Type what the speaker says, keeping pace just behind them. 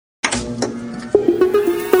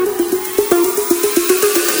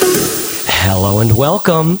Hello and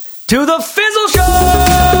welcome to the Fizzle Show!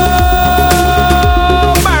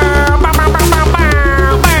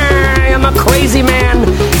 I'm a crazy man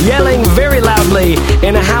yelling very loudly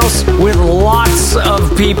in a house with lots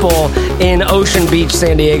of people in Ocean Beach,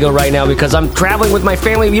 San Diego right now because I'm traveling with my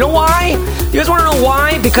family. You know why? You guys want to know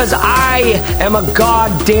why? Because I am a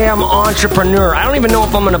goddamn entrepreneur. I don't even know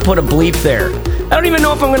if I'm going to put a bleep there.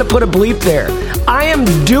 I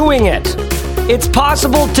am doing it. It's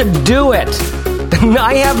possible to do it.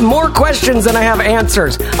 I have more questions than I have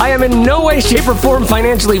answers. I am in no way, shape, or form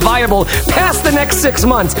financially viable past the next 6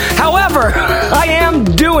 months. However, I am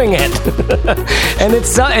doing it, and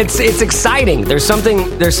it's exciting. There's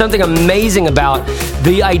something amazing about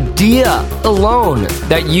the idea alone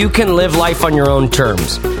that you can live life on your own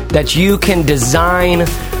terms, that you can design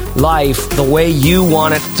life the way you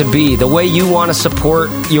want it to be, the way you want to support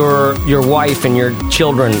your wife and your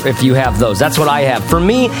children if you have those. That's what I have. For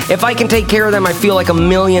me, if I can take care of them, I feel like $1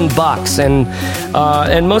 million.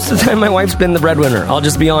 And most of the time, my wife's been the breadwinner. I'll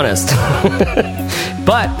just be honest.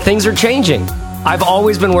 But things are changing. I've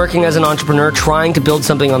always been working as an entrepreneur, trying to build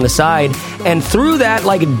something on the side. And through that,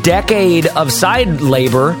 like decade of side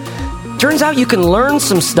labor, turns out you can learn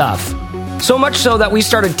some stuff. So much so that we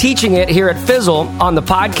started teaching it here at Fizzle on the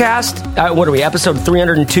podcast. What are we, episode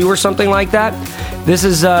 302 or something like that? This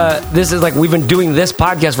is like we've been doing this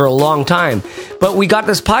podcast for a long time. But we got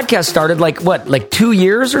this podcast started like 2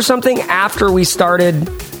 years or something after we started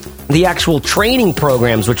the actual training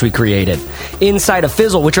programs which we created inside of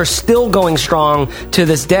Fizzle, which are still going strong to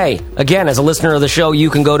this day. Again, as a listener of the show, you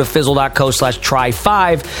can go to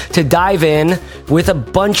fizzle.co/try5 to dive in with a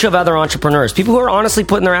bunch of other entrepreneurs, people who are honestly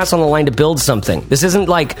putting their ass on the line to build something. This isn't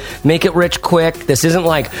like make it rich quick. This isn't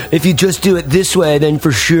like if you just do it this way, then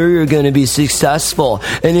for sure you're going to be successful.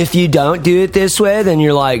 And if you don't do it this way, then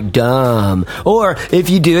you're like dumb. Or if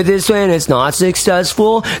you do it this way and it's not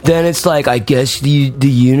successful, then it's like, I guess the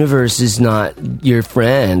universe is not your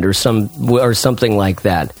friend or something like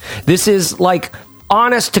that. This is like,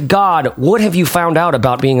 honest to God, what have you found out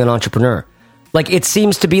about being an entrepreneur? Like, it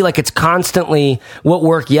seems to be like it's constantly what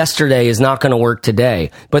worked yesterday is not going to work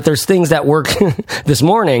today. But there's things that work this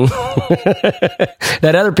morning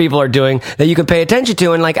that other people are doing that you can pay attention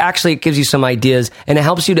to. And like, actually, it gives you some ideas and it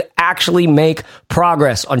helps you to actually make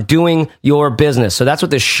progress on doing your business. So that's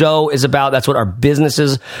what this show is about. That's what our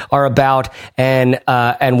businesses are about. And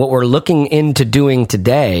what we're looking into doing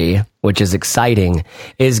today, which is exciting,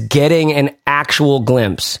 is getting an actual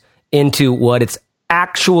glimpse into what it's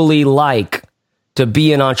actually like to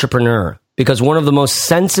be an entrepreneur. Because one of the most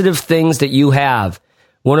sensitive things that you have,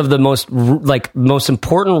 one of the most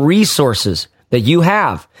important resources that you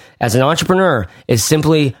have as an entrepreneur is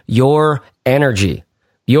simply your energy,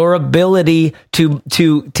 your ability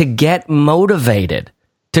to get motivated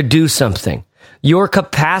to do something, your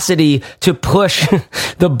capacity to push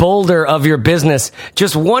the boulder of your business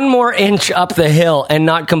just one more inch up the hill and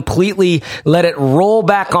not completely let it roll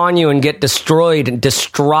back on you and get destroyed,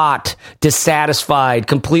 distraught, dissatisfied,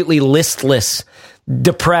 completely listless,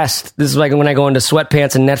 depressed. This is like when I go into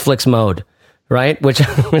sweatpants and Netflix mode, right? Which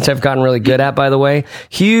I've gotten really good at, by the way.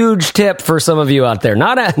 Huge tip for some of you out there.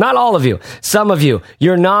 Not all of you. Some of you.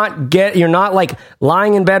 You're not like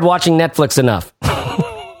lying in bed watching Netflix enough.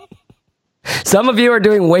 Some of you are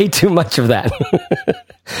doing way too much of that.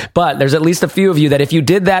 But there's at least a few of you that if you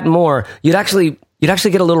did that more, you'd actually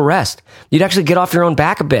get a little rest. You'd actually get off your own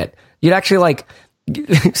back a bit. You'd actually like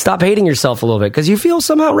stop hating yourself a little bit because you feel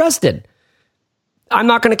somehow rested. I'm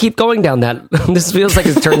not going to keep going down that. This feels like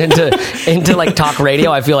it's turned into like talk radio.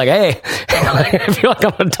 I feel like, hey, I feel like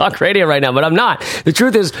I'm on talk radio right now, but I'm not. The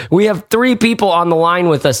truth is, we have 3 people on the line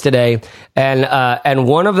with us today, and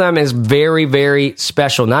one of them is very, very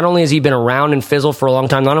special. Not only has he been around in Fizzle for a long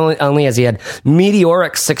time, not only has he had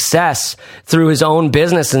meteoric success through his own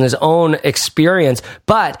business and his own experience,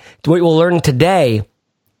 but what we'll learn today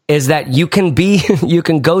is that you can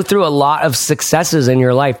go through a lot of successes in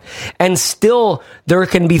your life and still there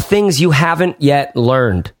can be things you haven't yet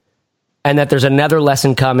learned, and that there's another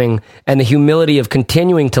lesson coming, and the humility of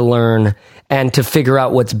continuing to learn and to figure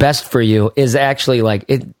out what's best for you is actually like,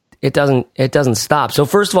 it doesn't stop. So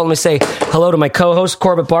first of all, let me say hello to my co-host,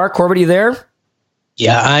 Corbett Barr. Corbett, are you there?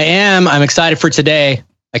 Yeah, I am. I'm excited for today.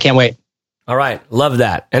 I can't wait. All right. Love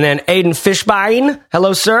that. And then Aiden Fishbein.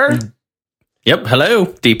 Hello, sir. Yep, hello.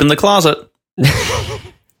 Deep in the closet.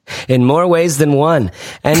 In more ways than one.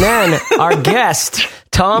 And then our guest,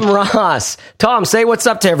 Tom Ross. Tom, say what's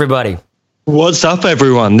up to everybody. What's up,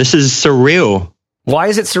 everyone? This is surreal. Why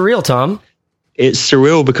is it surreal, Tom? it's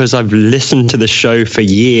surreal because I've listened to the show for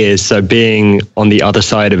years. So being on the other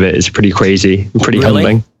side of it is pretty crazy, pretty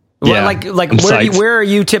humbling. Well, yeah, where are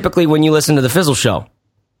you typically when you listen to the Fizzle Show?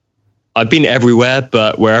 I've been everywhere,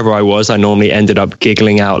 but wherever I was, I normally ended up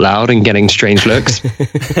giggling out loud and getting strange looks.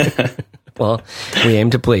 Well, we aim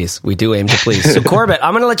to please. We do aim to please. So, Corbett,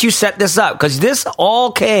 I'm going to let you set this up because this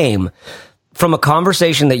all came from a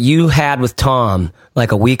conversation that you had with Tom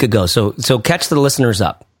like a week ago. So catch the listeners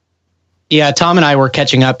up. Yeah, Tom and I were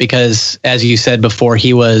catching up because, as you said before,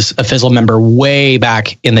 he was a Fizzle member way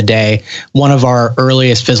back in the day, one of our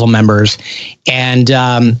earliest Fizzle members. And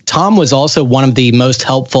Tom was also one of the most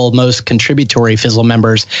helpful, most contributory Fizzle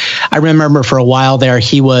members. I remember for a while there,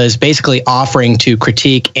 he was basically offering to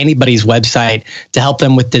critique anybody's website to help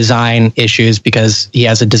them with design issues because he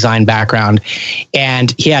has a design background.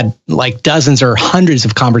 And he had like dozens or hundreds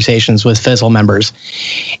of conversations with Fizzle members.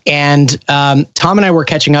 And Tom and I were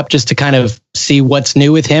catching up just to kind of see what's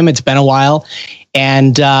new with him. It's been a while.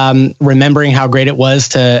 And remembering how great it was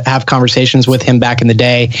to have conversations with him back in the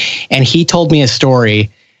day. And he told me a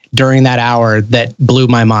story during that hour that blew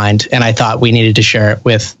my mind. And I thought we needed to share it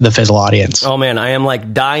with the Fizzle audience. Oh, man, I am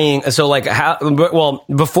like dying. So like,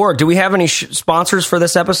 before, do we have any sponsors for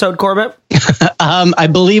this episode, Corbett? I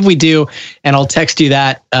believe we do. And I'll text you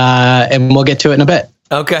that and we'll get to it in a bit.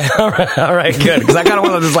 Okay. All right. Good. Because I kind of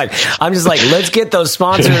want to I'm just like, let's get those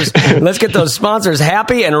sponsors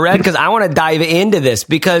happy and red because I want to dive into this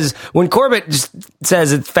because when Corbett just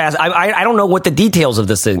says it's fast, I don't know what the details of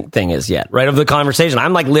this thing is yet, right? Of the conversation.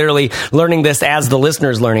 I'm like literally learning this as the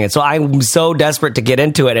listener's learning it. So I'm so desperate to get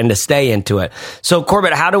into it and to stay into it. So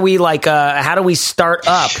Corbett, how do we start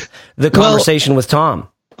up the conversation with Tom?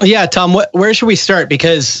 Yeah, Tom, where should we start?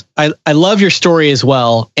 Because I love your story as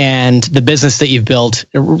well and the business that you've built.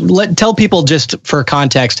 Tell people just for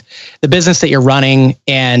context, the business that you're running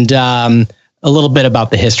and a little bit about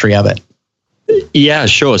the history of it. Yeah,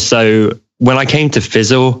 sure. So when I came to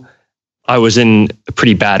Fizzle, I was in a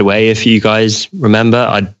pretty bad way. If you guys remember,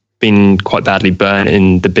 I'd been quite badly burnt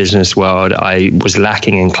in the business world. I was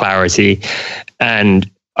lacking in clarity and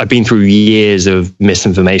I've been through years of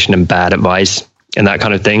misinformation and bad advice and that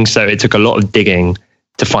kind of thing. So it took a lot of digging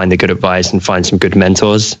to find the good advice and find some good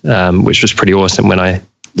mentors, which was pretty awesome when I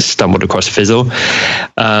stumbled across Fizzle.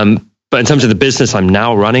 But in terms of the business I'm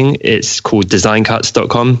now running, it's called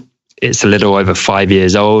designcuts.com. It's a little over 5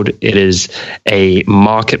 years old. It is a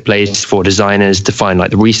marketplace for designers to find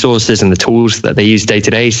like the resources and the tools that they use day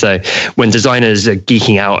to day. So when designers are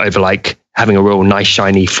geeking out over like having a real nice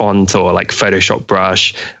shiny font or like Photoshop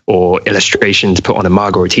brush or illustration to put on a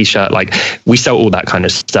mug or a t-shirt, like we sell all that kind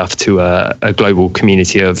of stuff to a global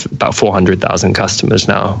community of about 400,000 customers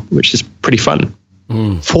now, which is pretty fun.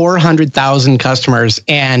 400,000 customers,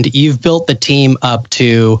 and you've built the team up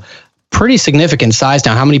to pretty significant size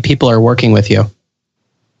now. How many people are working with you?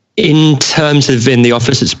 In terms of in the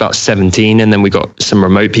office, it's about 17, and then we got some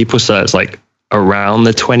remote people, so it's like around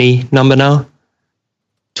the 20 number now.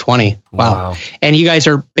 20. Wow. And you guys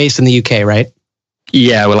are based in the UK, right?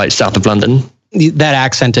 Yeah, we're like south of London. That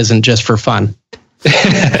accent isn't just for fun.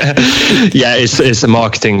 Yeah, it's a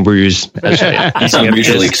marketing ruse. It's not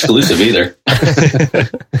mutually exclusive either.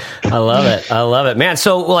 I love it, man.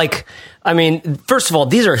 So like, I mean, first of all,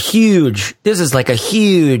 these are huge. This is like a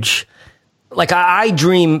huge, like I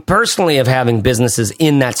dream personally of having businesses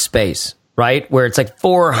in that space, right? Where it's like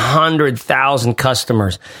 400,000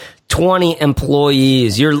 customers, 20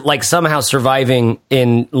 employees. You're like somehow surviving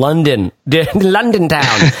in London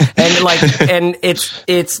town. And like, and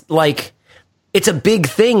it's like, it's a big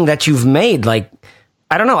thing that you've made. Like,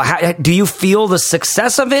 I don't know. Do you feel the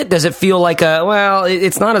success of it? Does it feel like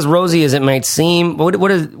it's not as rosy as it might seem?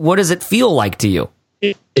 What does it feel like to you?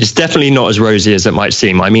 It's definitely not as rosy as it might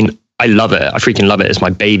seem. I mean, I love it. I freaking love it. It's my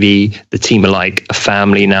baby. The team are like a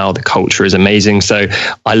family now. The culture is amazing. So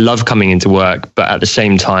I love coming into work, but at the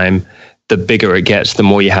same time, the bigger it gets, the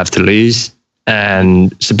more you have to lose.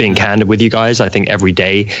 And so being candid with you guys, I think every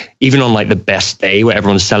day, even on like the best day where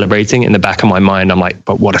everyone's celebrating, in the back of my mind, I'm like,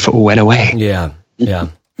 but what if it all went away? Yeah.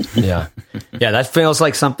 That feels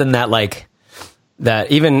like something that like,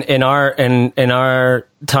 that even in our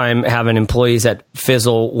time having employees at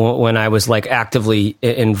Fizzle, when I was like actively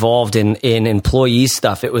involved in employee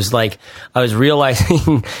stuff, it was like I was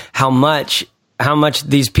realizing how much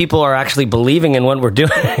these people are actually believing in what we're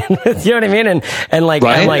doing. You know what I mean? And like,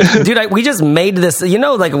 right? I'm like, dude, we just made this,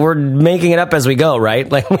 like we're making it up as we go, right?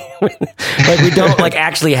 Like we don't like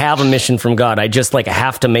actually have a mission from God. I just like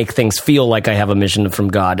have to make things feel like I have a mission from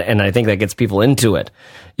God. And I think that gets people into it.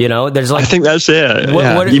 There's like, I think that's it.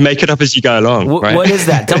 You make it up as you go along. Right? What is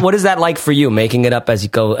that? What is that like for you, making it up as you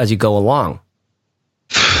go along?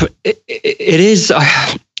 It is.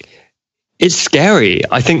 It's scary.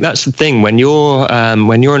 I think that's the thing. When you're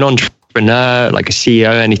an entrepreneur, like a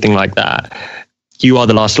CEO, anything like that, you are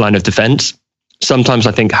the last line of defense. Sometimes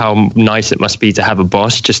I think how nice it must be to have a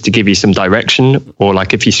boss just to give you some direction, or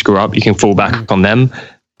like if you screw up, you can fall back on them.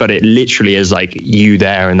 But it literally is like you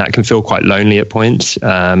there, and that can feel quite lonely at points.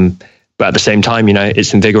 But at the same time,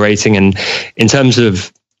 it's invigorating. And in terms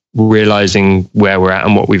of realizing where we're at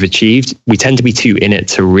and what we've achieved, we tend to be too in it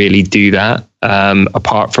to really do that.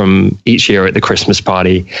 Apart from each year at the Christmas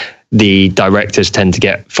party, the directors tend to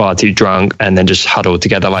get far too drunk and then just huddle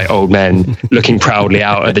together like old men, looking proudly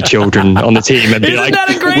out at the children on the team and be Isn't like,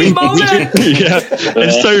 that a great moment? Yeah,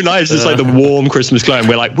 it's so nice. It's like the warm Christmas glow, and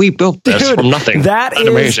we're like, we built this from nothing. That is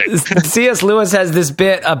amazing. C.S. Lewis has this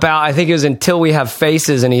bit about, I think it was Until We Have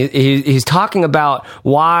Faces, and he's talking about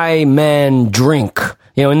why men drink.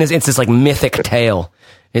 In this, it's this like mythic tale.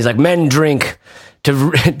 He's like, men drink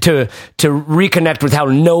to reconnect with how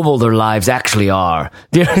noble their lives actually are.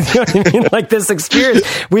 Do you know what I mean? Like this experience,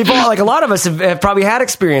 we've all, like a lot of us have probably had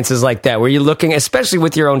experiences like that, where you're looking, especially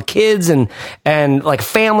with your own kids and like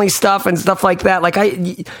family stuff and stuff like that. Like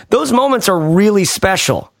those moments are really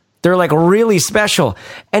special. They're like really special.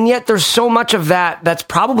 And yet there's so much of that that's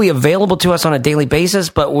probably available to us on a daily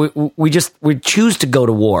basis, but we choose to go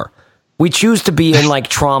to war. We choose to be in like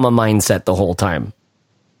trauma mindset the whole time.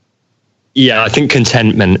 Yeah, I think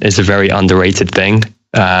contentment is a very underrated thing.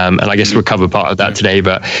 And I guess we'll cover part of that today,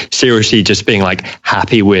 but seriously, just being like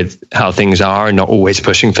happy with how things are and not always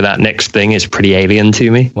pushing for that next thing is pretty alien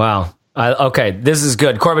to me. Wow. Okay, this is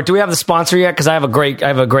good. Corbett, do we have the sponsor yet? Because I have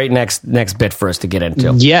a great next bit for us to get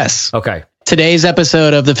into. Yes. Okay. Today's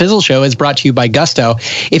episode of The Fizzle Show is brought to you by Gusto.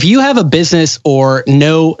 If you have a business or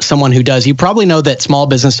know someone who does, you probably know that small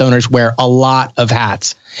business owners wear a lot of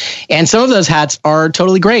hats. And some of those hats are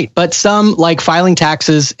totally great, but some, like filing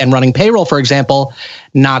taxes and running payroll, for example,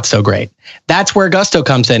 not so great. That's where Gusto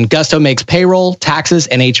comes in. Gusto makes payroll, taxes,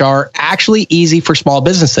 and HR actually easy for small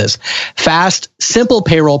businesses. Fast, simple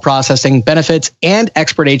payroll processing, benefits, and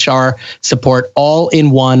expert HR support all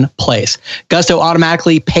in one place. Gusto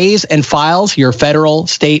automatically pays and files your federal,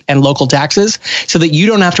 state, and local taxes so that you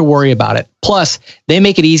don't have to worry about it. Plus, they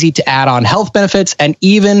make it easy to add on health benefits and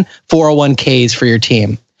even 401ks for your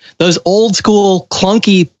team. Those old school,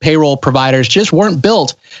 clunky payroll providers just weren't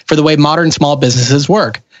built for the way modern small businesses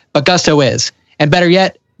work. But Gusto is. And better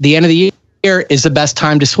yet, the end of the year is the best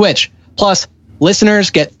time to switch. Plus, listeners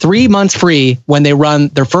get 3 months free when they run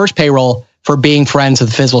their first payroll for being friends of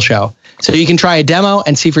the Fizzle Show. So you can try a demo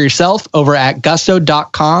and see for yourself over at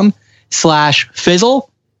gusto.com/fizzle.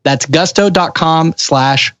 That's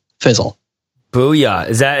gusto.com/fizzle. Booyah.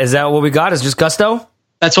 Is that what we got? Is just Gusto?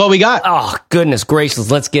 That's what we got. Oh, goodness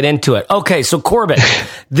gracious. Let's get into it. Okay, so Corbett,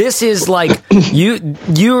 this is like you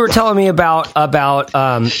were telling me about what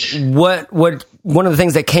one of the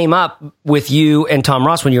things that came up with you and Tom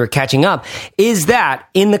Ross when you were catching up is that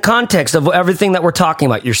in the context of everything that we're talking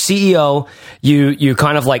about, your CEO, you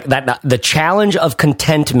kind of like that, the challenge of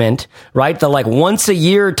contentment, right? The like once a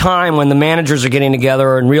year time when the managers are getting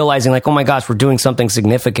together and realizing like, oh my gosh, we're doing something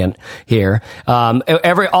significant here. All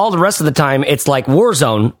the rest of the time, it's like war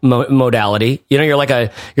zone modality. You're like a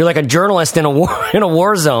journalist in a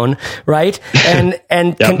war zone, right? And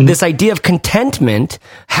yep. This idea of contentment,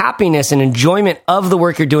 happiness, and enjoyment of the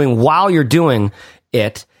work you're doing while you're doing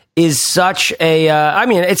it is such a,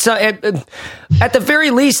 it's at the very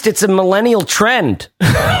least, it's a millennial trend. Do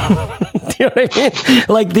you know what I mean?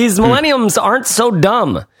 Like these millenniums aren't so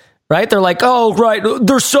dumb, right? They're like, oh, right,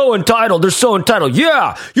 they're so entitled.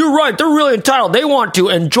 Yeah, you're right. They're really entitled. They want to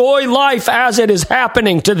enjoy life as it is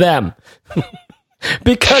happening to them.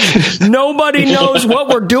 Because nobody knows what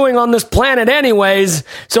we're doing on this planet anyways,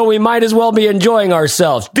 so we might as well be enjoying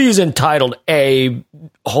ourselves. These entitled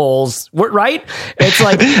a-holes, right? It's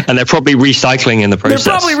like... And they're probably recycling in the process.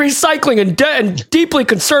 They're probably recycling and deeply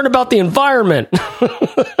concerned about the environment.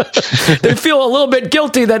 They feel a little bit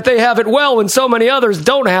guilty that they have it well when so many others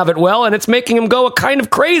don't have it well, and it's making them go a kind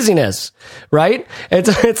of craziness, right?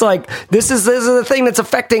 It's like, this is the thing that's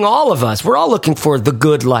affecting all of us. We're all looking for the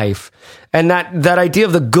good life. And that idea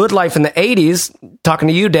of the good life in the 80s, talking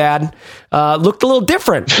to you, Dad, looked a little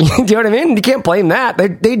different. Do you know what I mean? You can't blame that.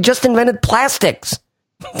 They just invented plastics.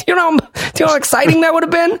 Do you know how exciting that would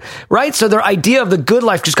have been? Right? So their idea of the good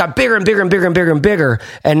life just got bigger and bigger and bigger and bigger and bigger.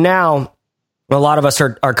 And now a lot of us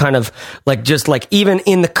are kind of like, just like, even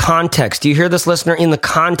in the context, do you hear this, listener? In the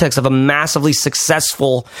context of a massively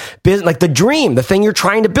successful business, like the dream, the thing you're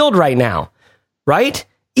trying to build right now, right?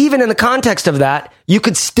 Even in the context of that, you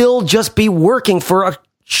could still just be working for a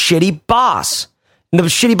shitty boss. And the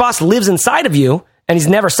shitty boss lives inside of you, and he's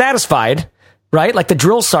never satisfied, right? Like the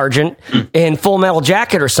drill sergeant in Full Metal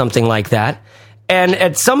Jacket or something like that. And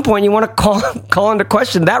at some point, you want to call into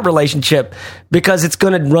question that relationship because it's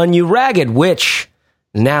going to run you ragged, which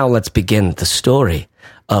now let's begin the story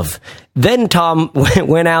of then Tom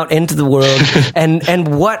went out into the world. and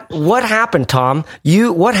what happened, Tom?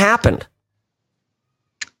 What happened?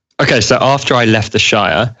 Okay, so after I left the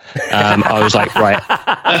Shire, I was like, right,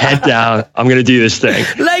 head down. I'm going to do this thing.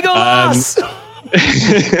 Legolas!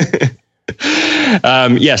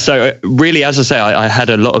 So really, as I say, I had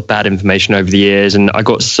a lot of bad information over the years, and I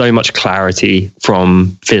got so much clarity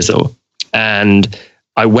from Fizzle. And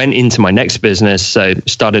I went into my next business, so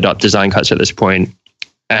started up Design Cuts at this point,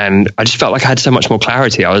 and I just felt like I had so much more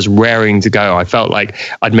clarity. I was raring to go. I felt like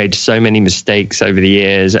I'd made so many mistakes over the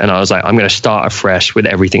years, and I was like, I'm going to start afresh with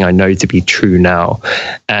everything I know to be true now.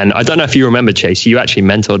 And I don't know if you remember, Chase, you actually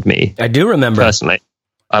mentored me. I do remember. Personally.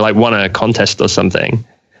 I won a contest or something.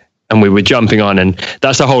 And we were jumping on, and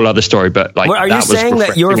that's a whole other story. But like, are you saying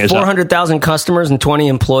that your 400,000 customers and 20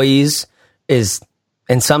 employees is,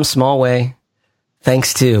 in some small way,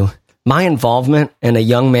 thanks to my involvement in a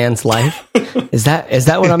young man's life? Is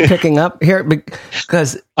that what I'm picking up here?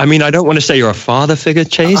 Because I mean, I don't want to say you're a father figure,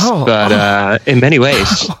 Chase, but in many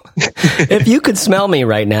ways. If you could smell me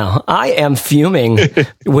right now, I am fuming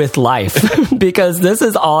with life because this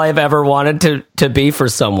is all I've ever wanted to be for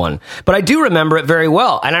someone. But I do remember it very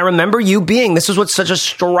well. And I remember you being, this is what's such a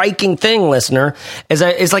striking thing, listener,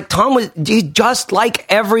 is like Tom was just like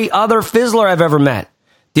every other fizzler I've ever met.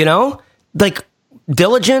 You know? Like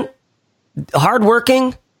diligent,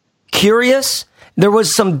 hardworking, curious. There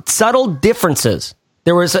was some subtle differences.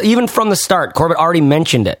 There was, even from the start, Corbett already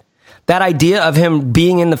mentioned it. That idea of him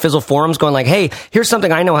being in the Fizzle forums going like, hey, here's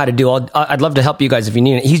something I know how to do. I'd love to help you guys if you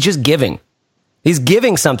need it. He's just giving. He's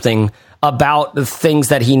giving something about the things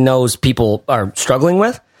that he knows people are struggling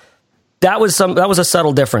with. That was a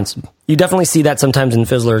subtle difference. You definitely see that sometimes in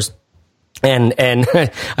Fizzlers. And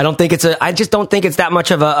I just don't think it's that much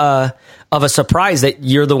of a surprise that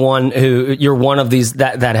you're one of these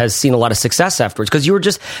that has seen a lot of success afterwards.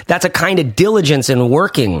 Cause that's a kind of diligence in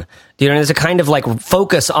working. You know, there's a kind of like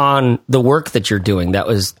focus on the work that you're doing. That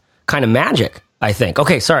was kind of magic, I think.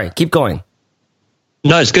 Okay. Sorry. Keep going.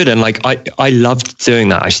 No, it's good. And like, I loved doing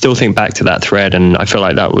that. I still think back to that thread, and I feel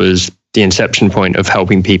like that was the inception point of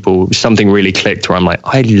helping people. Something really clicked where I'm like,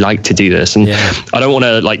 I like to do this. And I don't want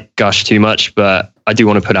to like gush too much, but I do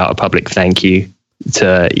want to put out a public thank you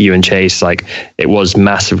to you and Chase. Like, it was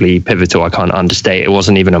massively pivotal. I can't understate. It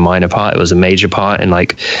wasn't even a minor part. It was a major part in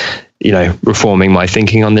like, you know, reforming my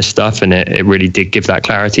thinking on this stuff. And it really did give that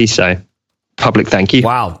clarity. So public thank you.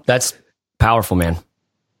 Wow. That's powerful, man.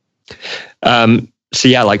 So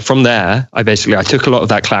yeah, like from there, I took a lot of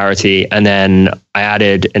that clarity, and then I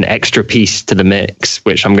added an extra piece to the mix,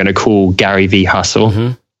 which I'm going to call Gary V Hustle.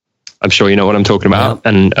 Mm-hmm. I'm sure you know what I'm talking about,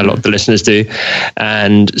 and a lot of the listeners do.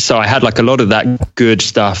 And so I had like a lot of that good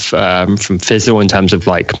stuff from Fizzle in terms of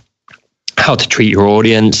like how to treat your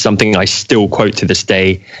audience. Something I still quote to this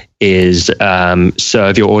day is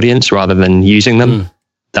serve your audience rather than using them.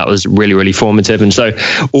 That was really, really formative. And so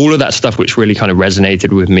all of that stuff, which really kind of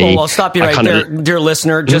resonated with me. Well, I'll stop you right there, dear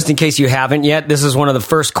listener, just in case you haven't yet. This is one of the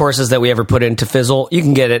first courses that we ever put into Fizzle. You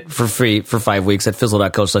can get it for free for 5 weeks at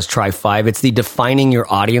fizzle.co/try5. It's the Defining Your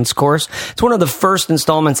Audience course. It's one of the first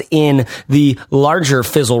installments in the larger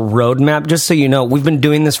Fizzle roadmap. Just so you know, we've been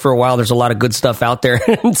doing this for a while. There's a lot of good stuff out there.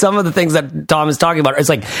 And some of the things that Tom is talking about, it's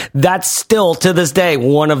like, that's still to this day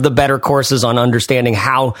one of the better courses on understanding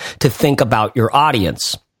how to think about your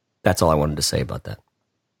audience. That's all I wanted to say about that.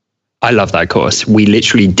 I love that course. We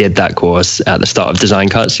literally did that course at the start of Design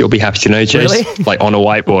Cuts. You'll be happy to know, Chase. Really? Like on a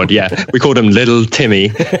whiteboard. Yeah. We called him Little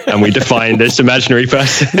Timmy, and we defined this imaginary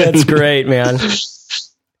person. That's great, man.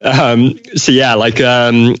 So I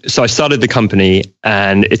started the company,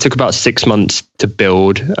 and it took about 6 months to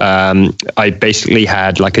build. I basically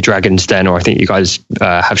had like a Dragon's Den, or I think you guys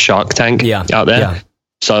have Shark Tank out there. Yeah.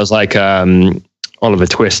 So I was like, Oliver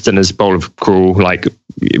Twist and his bowl of gruel, like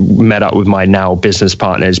met up with my now business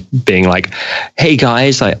partners being like, hey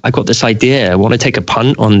guys, I got this idea. I want to take a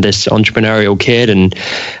punt on this entrepreneurial kid, and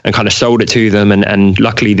kind of sold it to them. And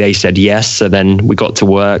luckily they said yes. So then we got to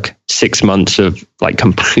work 6 months of like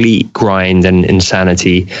complete grind and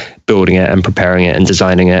insanity, building it and preparing it and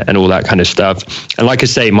designing it and all that kind of stuff. And like I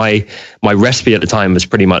say, my recipe at the time was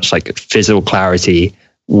pretty much like Fizzle clarity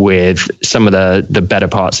with some of the better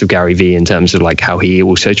parts of Gary V in terms of like how he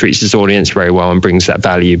also treats his audience very well and brings that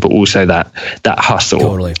value, but also that hustle.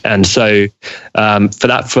 Totally. And so for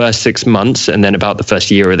that first 6 months, and then about the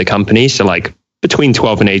first year of the company, so like between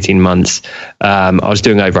 12 and 18 months, I was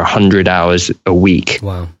doing over 100 hours a week,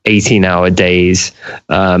 18-hour days.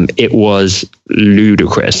 It was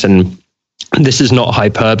ludicrous. And this is not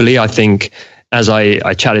hyperbole. I think as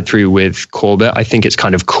I chatted through with Corbett, I think it's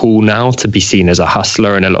kind of cool now to be seen as a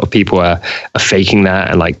hustler. And a lot of people are faking that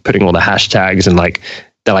and like putting all the hashtags and like,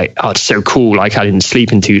 they're like, oh, it's so cool. Like I didn't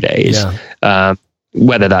sleep in 2 days,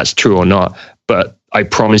 whether that's true or not. But I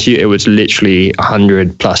promise you, it was literally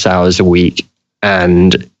 100 plus hours a week.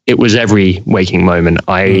 And it was every waking moment.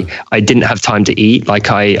 I didn't have time to eat. Like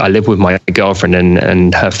I lived with my girlfriend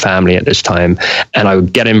and her family at this time. And I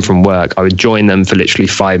would get in from work. I would join them for literally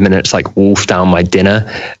 5 minutes, like wolf down my dinner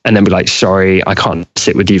and then be like, sorry, I can't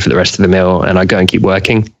sit with you for the rest of the meal. And I'd go and keep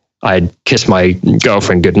working. I'd kiss my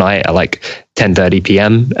girlfriend goodnight at like 10:30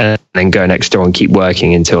 p.m. and then go next door and keep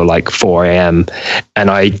working until like 4 a.m.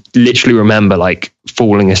 And I literally remember like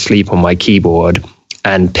falling asleep on my keyboard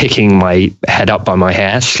and picking my head up by my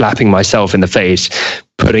hair, slapping myself in the face,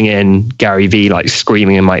 putting in Gary Vee, like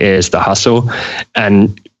screaming in my ears, the hustle.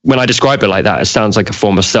 And when I describe it like that, it sounds like a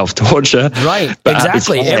form of self-torture. Right, but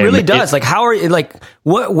exactly. It really does. Like, how are you, like,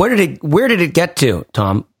 where did it get to,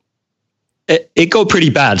 Tom? It got pretty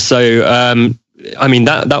bad. So, I mean,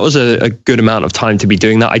 that was a good amount of time to be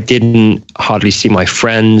doing that. I didn't hardly see my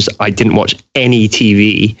friends. I didn't watch any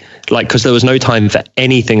TV, like, because there was no time for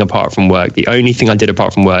anything apart from work. The only thing I did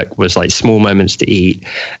apart from work was like small moments to eat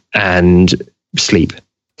and sleep.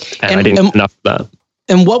 And I didn't have enough of that.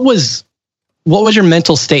 And what was your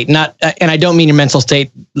mental state? Not, and I don't mean your mental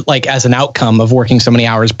state like as an outcome of working so many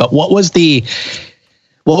hours, but what was the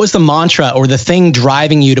mantra or the thing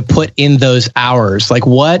driving you to put in those hours? Like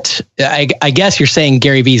what, I guess you're saying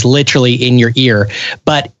Gary Vee's literally in your ear,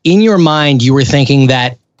 but in your mind, you were thinking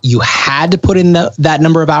that you had to put in that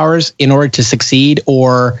number of hours in order to succeed,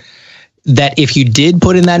 or that if you did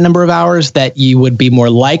put in that number of hours, that you would be more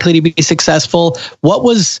likely to be successful? What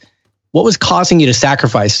was causing you to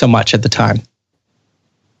sacrifice so much at the time?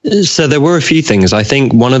 So there were a few things. I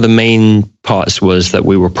think one of the main parts was that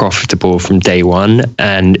we were profitable from day one,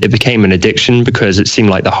 and it became an addiction because it seemed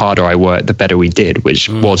like the harder I worked, the better we did, which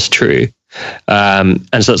was true. And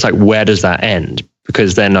so it's like, where does that end?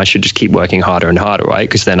 Because then I should just keep working harder and harder, right?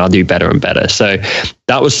 Because then I'll do better and better. So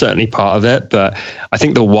that was certainly part of it. But I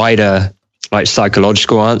think the wider like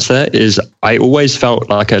psychological answer is I always felt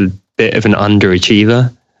like a bit of an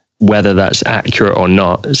underachiever, whether that's accurate or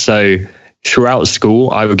not. So throughout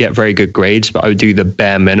school, I would get very good grades, but I would do the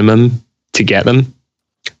bare minimum to get them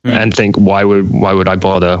and think, why would I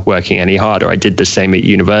bother working any harder? I did the same at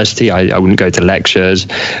university. I wouldn't go to lectures.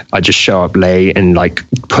 I'd just show up late and like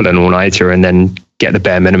pull an all-nighter and then get the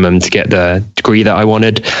bare minimum to get the degree that I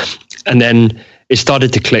wanted. And then it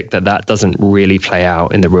started to click that doesn't really play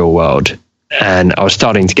out in the real world. And I was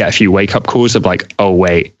starting to get a few wake-up calls of like, oh,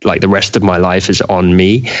 wait, like the rest of my life is on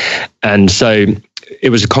me. And so it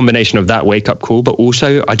was a combination of that wake-up call, but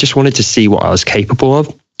also I just wanted to see what I was capable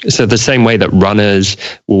of. So the same way that runners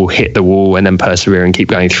will hit the wall and then persevere and keep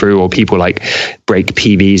going through, or people like break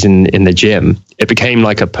PBs in the gym, it became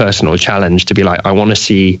like a personal challenge to be like, I want to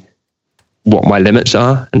see what my limits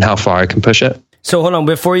are and how far I can push it. So hold on,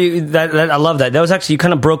 before you, I love that. That was actually, you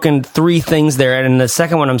kind of broken three things there. And the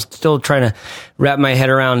second one, I'm still trying to wrap my head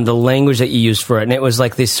around the language that you used for it. And it was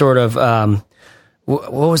like this sort of,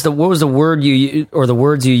 what was the word you, or the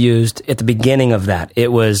words you used at the beginning of that?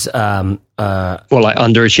 It was, well, like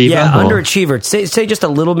underachiever? Yeah, underachiever. Say just a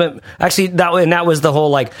little bit. Actually, that was the whole,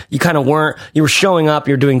 like, you were showing up,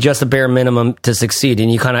 you're doing just the bare minimum to succeed.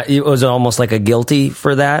 And it was almost like a guilty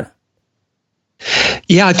for that.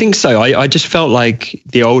 Yeah, I think so. I just felt like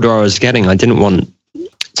the older I was getting, I didn't want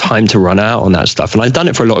time to run out on that stuff. And I'd done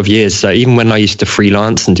it for a lot of years. So even when I used to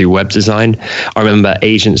freelance and do web design, I remember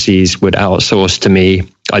agencies would outsource to me.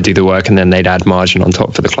 I'd do the work and then they'd add margin on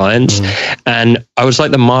top for the clients. And I was like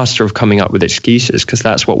the master of coming up with excuses because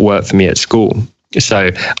that's what worked for me at school. So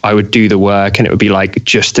I would do the work and it would be like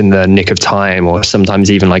just in the nick of time, or sometimes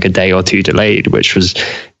even like a day or two delayed, which was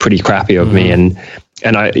pretty crappy of me.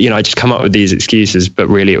 And I just come up with these excuses, but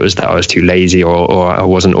really it was that I was too lazy or I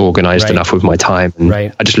wasn't organized enough with my time. And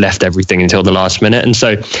I just left everything until the last minute. And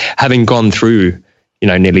so having gone through,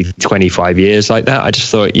 nearly 25 years like that, I just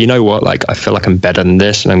thought, you know what, like, I feel like I'm better than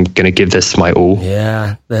this and I'm going to give this my all.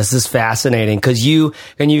 Yeah, this is fascinating because you've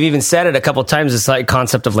even said it a couple of times, this like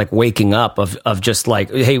concept of like waking up, of just like,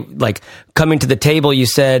 hey, like coming to the table, you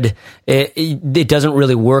said it doesn't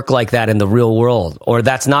really work like that in the real world, or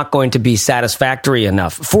that's not going to be satisfactory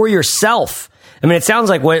enough for yourself. I mean, it sounds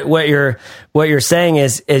like what you're saying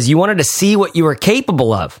is you wanted to see what you were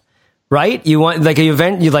capable of. right? You want like an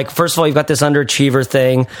event. You like first of all, you've got this underachiever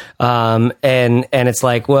thing, and it's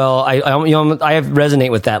like, well, I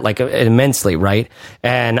resonate with that like immensely, right?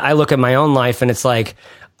 And I look at my own life, and it's like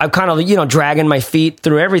I'm kind of, dragging my feet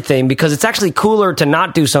through everything because it's actually cooler to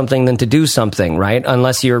not do something than to do something, right?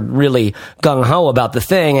 Unless you're really gung-ho about the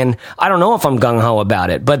thing. And I don't know if I'm gung-ho about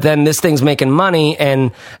it, but then this thing's making money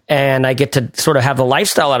and I get to sort of have the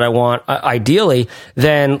lifestyle that I want, ideally,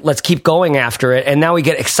 then let's keep going after it. And now we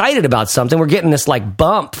get excited about something. We're getting this like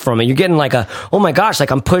bump from it. You're getting like oh my gosh, like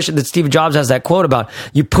I'm pushing, that Steve Jobs has that quote about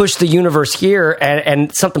you push the universe here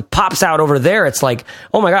and something pops out over there. It's like,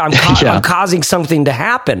 oh my God, I'm causing something to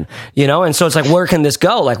happen. And so it's like, where can this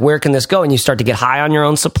go? Like, where can this go? And you start to get high on your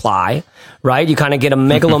own supply, right? You kind of get a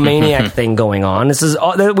megalomaniac thing going on.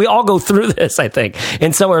 We all go through this, I think.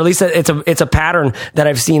 And so, or at least it's a pattern that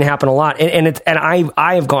I've seen happen a lot. And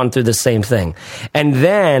I have gone through the same thing. And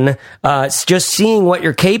then, just seeing what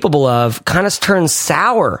you're capable of kind of turns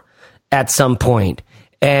sour at some point.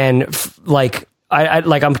 And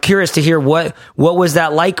I'm curious to hear what was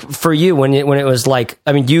that like for you when it was like,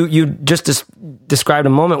 I mean, you just described a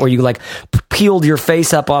moment where you like peeled your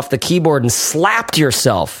face up off the keyboard and slapped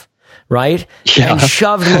yourself, right? Yeah. And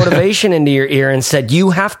shoved motivation into your ear and said, you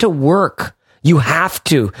have to work. You have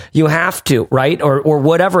to, right? Or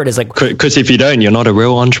whatever it is. Like, because if you don't, you're not a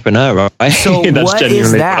real entrepreneur, right? So that's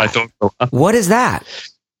genuinely what I thought. What is that?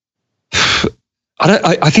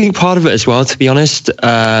 I think part of it as well, to be honest,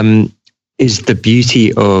 is the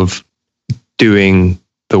beauty of doing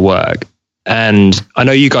the work. And I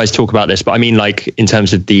know you guys talk about this, but I mean, like in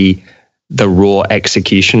terms of the raw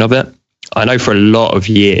execution of it, I know for a lot of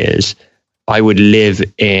years, I would live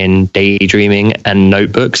in daydreaming and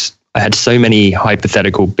notebooks. I had so many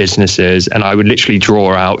hypothetical businesses and I would literally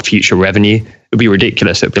draw out future revenue. It would be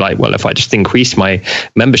ridiculous. It'd be like, well, if I just increase my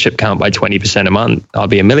membership count by 20% a month, I'll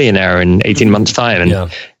be a millionaire in 18 months time.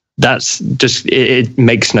 And that's just, it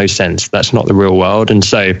makes no sense. That's not the real world. And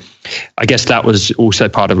so I guess that was also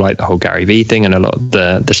part of like the whole Gary Vee thing. And a lot of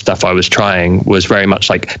the stuff I was trying was very much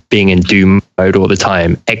like being in doom mode all the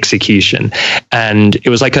time, execution. And it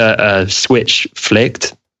was like a switch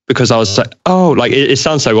flicked because I was like, oh, like it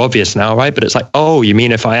sounds so obvious now, right? But it's like, oh, you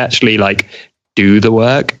mean if I actually like do the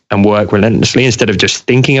work and work relentlessly instead of just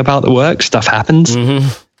thinking about the work, stuff happens. Mm-hmm.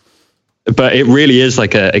 But it really is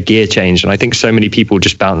like a gear change. And I think so many people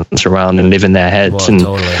just bounce around and live in their heads. And,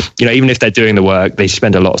 even if they're doing the work, they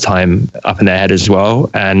spend a lot of time up in their head as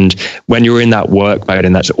well. And when you're in that work mode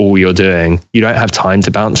and that's all you're doing, you don't have time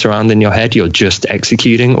to bounce around in your head. You're just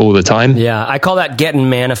executing all the time. Yeah. I call that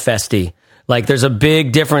getting manifesty. Like there's a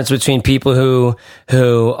big difference between people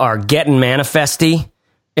who are getting manifesty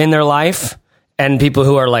in their life and people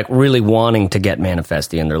who are like really wanting to get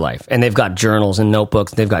manifesty in their life. And they've got journals and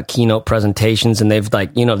notebooks, they've got keynote presentations, and they've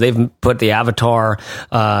like, they've put the avatar,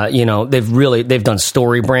 they've done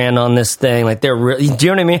story brand on this thing. Like they're really, do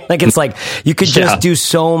you know what I mean? Like it's like you could just do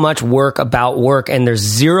so much work about work and there's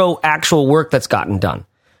zero actual work that's gotten done.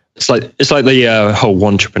 It's like the whole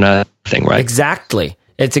entrepreneur thing, right? Exactly.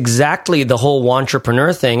 It's exactly the whole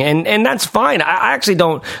entrepreneur thing. And that's fine. I actually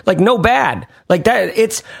don't like no bad like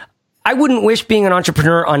that. I wouldn't wish being an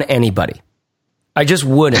entrepreneur on anybody. I just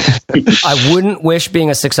wouldn't. I wouldn't wish being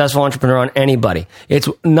a successful entrepreneur on anybody. It's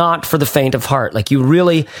not for the faint of heart. Like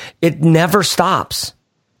it never stops.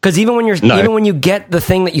 Because even when you get the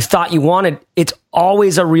thing that you thought you wanted, it's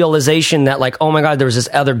always a realization that like, oh my God, there was this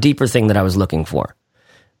other deeper thing that I was looking for.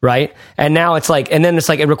 Right. And now it's like, and then it's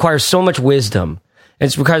like, it requires so much wisdom.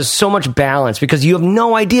 It requires so much balance because you have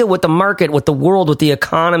no idea what the market, what the world, what the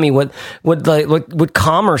economy, what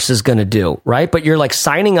commerce is going to do, right? But you're like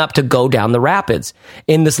signing up to go down the rapids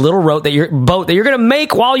in this little boat that you're going to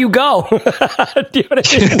make while you go. Do you know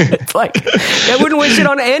what I mean? It's like I wouldn't wish it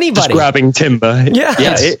on anybody. Just grabbing timber. Yeah.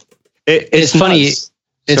 It's funny. Nuts.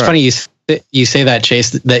 It's funny you say that, Chase,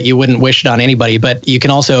 that you wouldn't wish it on anybody, but you can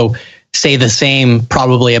also say the same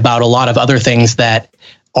probably about a lot of other things that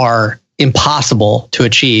are impossible to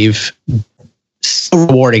achieve, so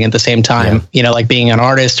rewarding at the same time, like being an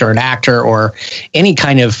artist or an actor or any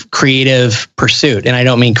kind of creative pursuit. And I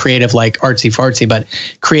don't mean creative like artsy fartsy, but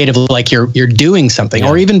creative like you're doing something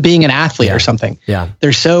or even being an athlete or something. Yeah.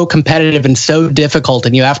 They're so competitive and so difficult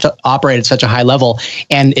and you have to operate at such a high level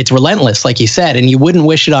and it's relentless, like you said, and you wouldn't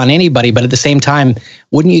wish it on anybody, but at the same time,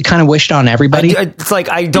 wouldn't you kind of wish it on everybody? It's like,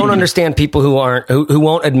 I don't understand people who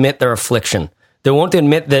won't admit their affliction. They won't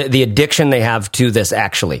admit the addiction they have to this,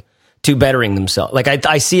 actually, to bettering themselves. Like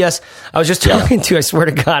I see us, I was just talking to, I swear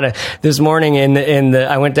to God, this morning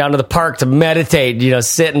I went down to the park to meditate,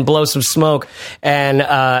 sit and blow some smoke. And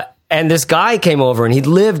And this guy came over and he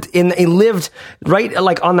lived right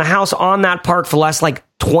like on the house on that park for the last like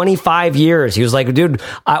 25 years. He was like, dude,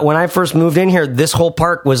 when I first moved in here, this whole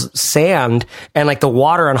park was sand and like the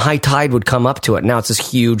water on high tide would come up to it. Now it's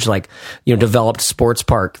this huge, like, developed sports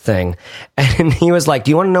park thing. And he was like,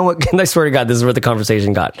 do you want to know what, I swear to God, this is where the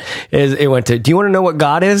conversation got. It went to, do you want to know what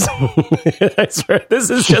God is? I swear, this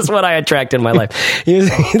is just what I attract in my life. He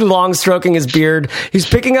was long stroking his beard. He's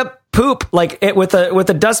picking up poop like it with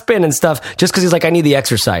a dustbin and stuff just because he's like, I need the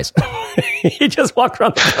exercise. He just walked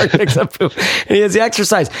around the park, picks up poop, and he has the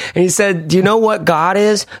exercise. And he said, do you know what God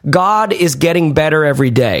is? God is getting better every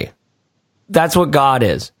day. That's what God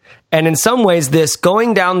is. And in some ways, this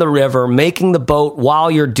going down the river, making the boat while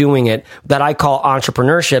you're doing it, that I call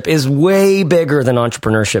entrepreneurship, is way bigger than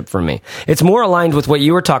entrepreneurship for me. It's more aligned with what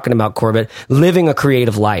you were talking about, Corbett, living a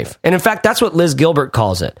creative life. And in fact, that's what Liz Gilbert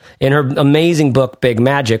calls it in her amazing book, Big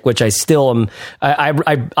Magic, which I still am,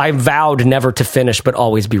 I vowed never to finish, but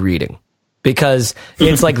always be reading, because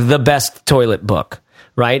it's like the best toilet book.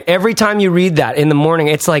 Right? Every time you read that in the morning,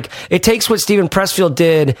 it's like, it takes what Stephen Pressfield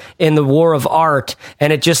did in The War of Art,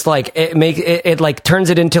 and it just like, it like turns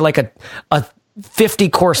it into like a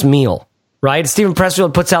 50-course meal. Right? Stephen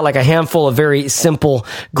Pressfield puts out like a handful of very simple,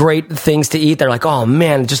 great things to eat. They're like, oh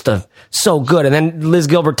man, just so good. And then Liz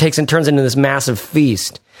Gilbert takes and turns into this massive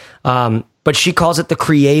feast. But she calls it the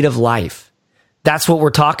creative life. That's what we're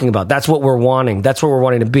talking about. That's what we're wanting. That's what we're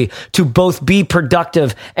wanting to be. To both be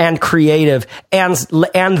productive and creative, and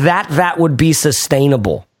that would be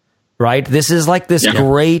sustainable, right? This is like this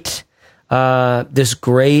great, I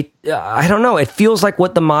don't know. It feels like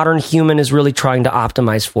what the modern human is really trying to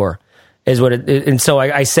optimize for. Is what it, and so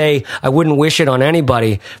I say I wouldn't wish it on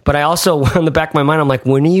anybody, but I also, on the back of my mind, I'm like,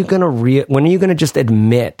 when are you gonna just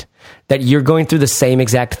admit that you're going through the same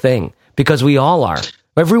exact thing? Because we all are.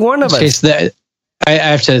 Every one of us. I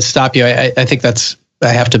have to stop you. I think I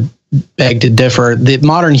have to beg to differ. The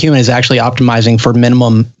modern human is actually optimizing for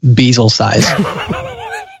minimum bezel size.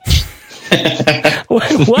 What?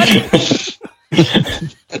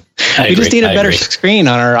 We just need a better screen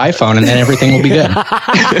on our iPhone, and then everything will be good.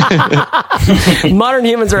 Modern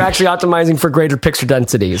humans are actually optimizing for greater pixel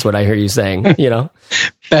density, is what I hear you saying.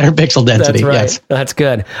 Better pixel density. That's right. Yes, that's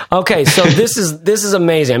good. Okay, so this is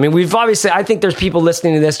amazing. I mean, we've obviously, I think there's people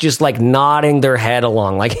listening to this just like nodding their head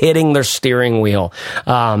along, like hitting their steering wheel,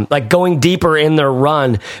 like going deeper in their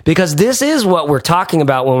run, because this is what we're talking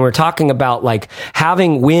about when we're talking about like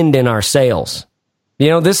having wind in our sails.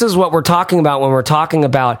 This is what we're talking about when we're talking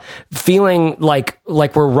about feeling like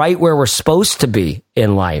we're right where we're supposed to be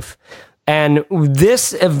in life. And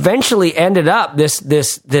this eventually ended up this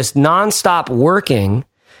nonstop working,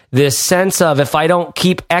 this sense of, if I don't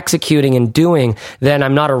keep executing and doing, then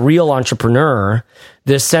I'm not a real entrepreneur.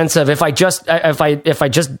 This sense of, if I just get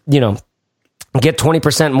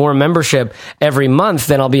 20% more membership every month,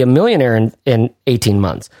 then I'll be a millionaire in 18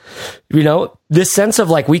 months. This sense of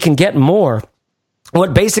like, we can get more.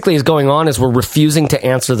 What basically is going on is we're refusing to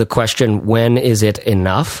answer the question, when is it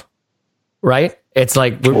enough? Right? It's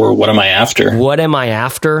like, or what am I after? What am I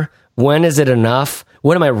after? When is it enough?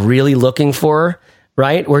 What am I really looking for?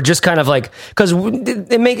 Right? We're just kind of like, because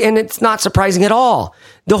and it's not surprising at all.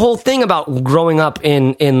 The whole thing about growing up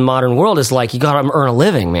in modern world is like, you got to earn a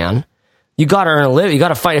living, man. You got to earn a living. You got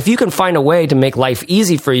to fight. If you can find a way to make life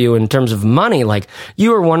easy for you in terms of money, like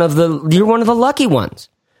you're one of the lucky ones.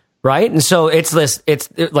 Right? And so it's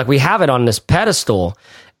like we have it on this pedestal.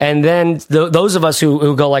 And then those of us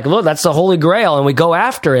who go like, look, that's the holy grail, and we go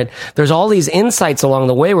after it, there's all these insights along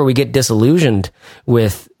the way where we get disillusioned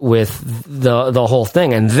with the whole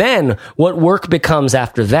thing. And then what work becomes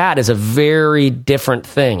after that is a very different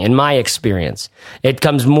thing, in my experience. It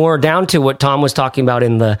comes more down to what Tom was talking about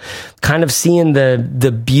in the kind of seeing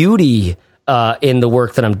the beauty in the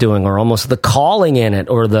work that I'm doing, or almost the calling in it,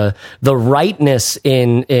 or the rightness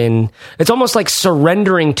in it's almost like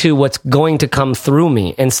surrendering to what's going to come through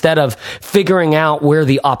me instead of figuring out where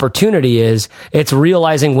the opportunity is. It's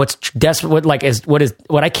realizing what's desperate,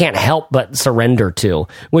 what I can't help but surrender to,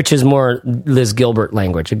 which is more Liz Gilbert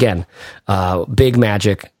language. Again, Big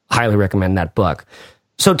Magic, highly recommend that book.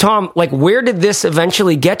 So Tom, like, where did this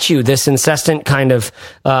eventually get you? This incessant kind of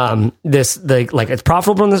it's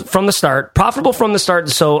profitable from the start.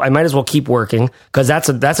 So I might as well keep working, because that's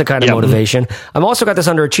a kind of motivation. I've also got this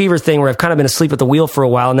underachiever thing where I've kind of been asleep at the wheel for a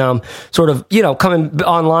while. Now I'm sort of coming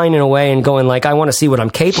online in a way and going like, I want to see what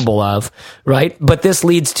I'm capable of, right? But this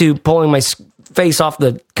leads to pulling my face off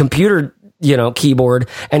the computer keyboard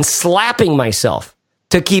and slapping myself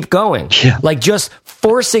to keep going. Yeah. Like just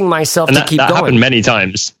forcing myself to keep that going. Happened many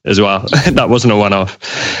times as well. That wasn't a one-off.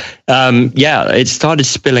 It started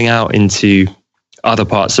spilling out into other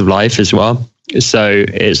parts of life as well. So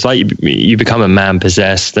it's like you become a man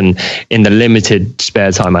possessed, and in the limited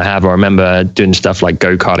spare time I have, I remember doing stuff like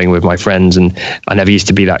go-karting with my friends, and I never used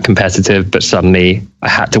to be that competitive, but suddenly I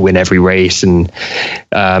had to win every race. And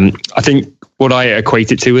I think what I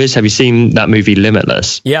equate it to is, have you seen that movie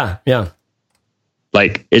Limitless? Yeah.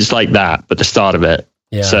 Like it's like that, but the start of it.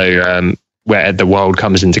 Yeah. So where the world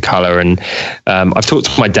comes into color. And I've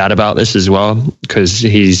talked to my dad about this as well, because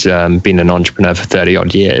he's been an entrepreneur for 30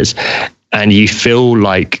 odd years. And you feel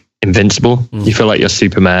like invincible. You feel like you're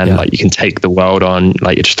Superman, like you can take the world on,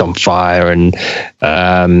 like you're just on fire. And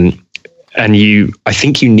I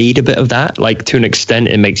think you need a bit of that. Like to an extent,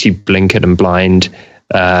 it makes you blinkered and blind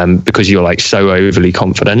because you're like so overly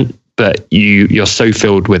confident, but you're so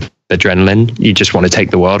filled with adrenaline. You just want to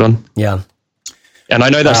take the world on. Yeah. And I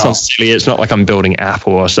know that sounds silly. It's not like I'm building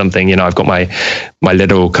Apple or something. You know, I've got my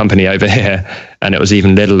little company over here, and it was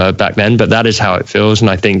even littler back then, but that is how it feels. And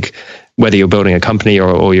I think whether you're building a company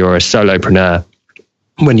or you're a solopreneur,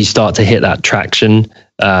 when you start to hit that traction,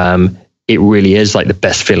 it really is like the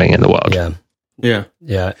best feeling in the world. Yeah.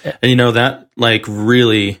 And you know that, like,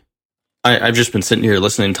 really, I've just been sitting here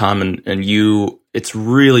listening, Tom, and you, it's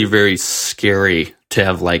really very scary to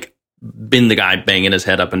have like been the guy banging his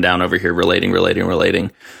head up and down over here,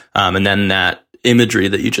 relating. And then that imagery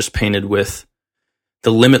that you just painted with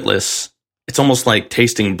the limitless, it's almost like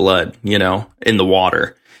tasting blood, you know, in the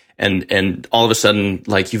water. And all of a sudden,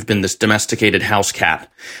 like you've been this domesticated house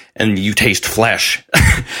cat and you taste flesh.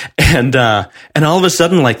 and all of a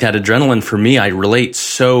sudden, like that adrenaline for me, I relate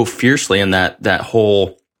so fiercely in that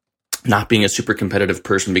whole not being a super competitive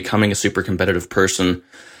person, becoming a super competitive person.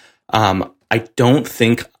 I don't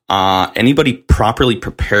think anybody properly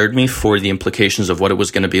prepared me for the implications of what it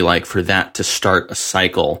was going to be like for that to start a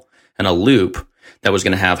cycle and a loop that was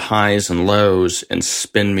going to have highs and lows and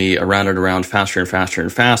spin me around and around faster and faster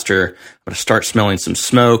and faster. I'm going to start smelling some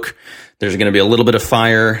smoke. There's going to be a little bit of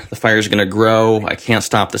fire. The fire is going to grow. I can't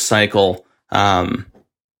stop the cycle.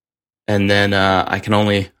 And then I can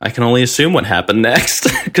only assume what happened next,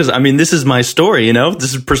 because I mean, this is my story. You know,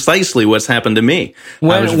 this is precisely what's happened to me.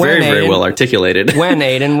 I was very well articulated. When,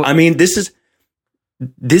 Aiden? I mean, this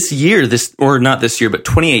year, or not this year, but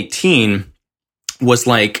 2018 was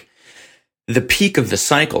like the peak of the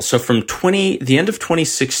cycle. So from the end of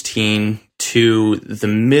 2016 to the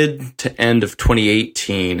mid to end of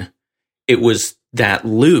 2018, it was that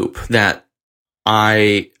loop that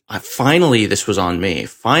I finally, this was on me.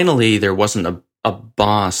 Finally, there wasn't a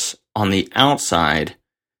boss on the outside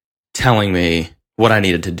telling me what I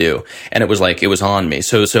needed to do. And it was like, it was on me.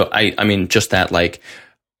 So I mean, just that, like,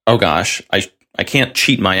 oh gosh, I can't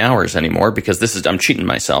cheat my hours anymore because I'm cheating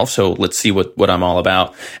myself. So let's see what I'm all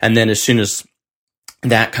about. And then as soon as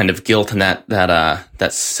that kind of guilt and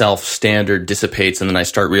that self standard dissipates, and then I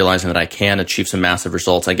start realizing that I can achieve some massive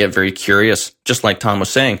results, I get very curious, just like Tom was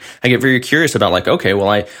saying. I get very curious about, like, okay, well,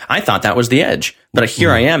 I thought that was the edge, but here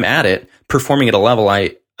I am at it, performing at a level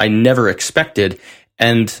I never expected.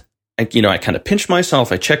 And I kind of pinch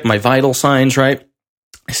myself. I check my vital signs, right?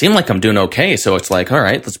 I seem like I'm doing okay. So it's like, all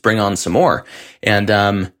right, let's bring on some more. And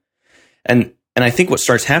I think what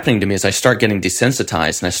starts happening to me is I start getting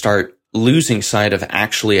desensitized, and I start losing sight of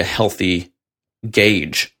actually a healthy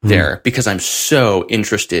gauge there, because I'm so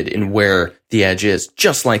interested in where the edge is,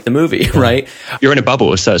 just like the movie, right? You're in a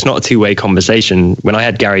bubble, so it's not a two-way conversation. When I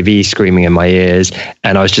had Gary Vee screaming in my ears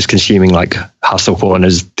and I was just consuming like hustle porn,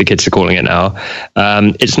 as the kids are calling it now,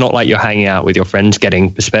 it's not like you're hanging out with your friends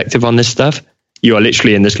getting perspective on this stuff. You are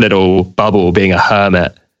literally in this little bubble being a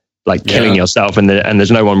hermit, like killing yourself, and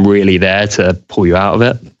there's no one really there to pull you out of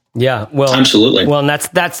it. Yeah, well, absolutely. Well, and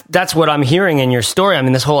that's what I'm hearing in your story. I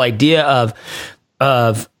mean, this whole idea of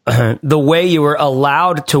the way you were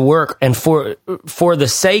allowed to work, and for the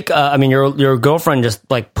sake, I mean, your girlfriend just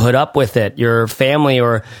like put up with it. Your family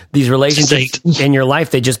or these relationships in your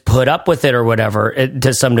life, they just put up with it or whatever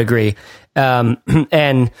to some degree.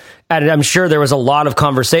 And I'm sure there was a lot of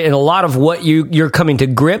conversation. A lot of what you're coming to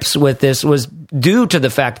grips with this was due to the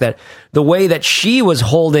fact that the way that she was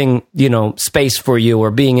holding, space for you,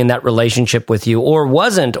 or being in that relationship with you, or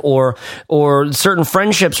wasn't, or certain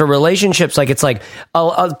friendships or relationships. Like, it's like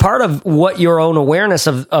a part of what your own awareness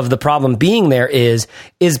of the problem being there is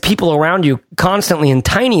people around you constantly in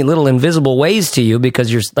tiny little invisible ways to you,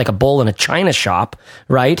 because you're like a bull in a china shop,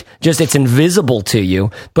 right? Just, it's invisible to you,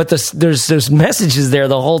 but there's messages there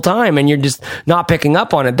the whole time, and you're just not picking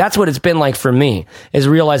up on it. That's what it's been like for me, is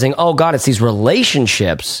realizing, oh God, it's these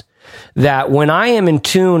relationships that when I am in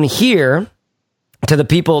tune here to the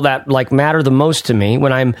people that like matter the most to me,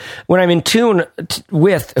 when I'm in tune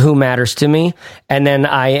with who matters to me, and then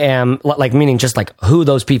I am like, meaning just like who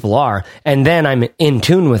those people are, and then I'm in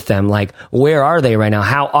tune with them, like where are they right now?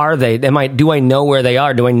 How are they? Do I know where they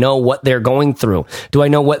are? Do I know what they're going through? Do I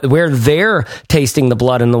know where they're tasting the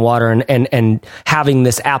blood in the water and having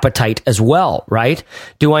this appetite as well, right?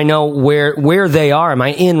 Do I know where they are? Am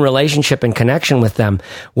I in relationship and connection with them?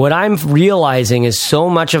 What I'm realizing is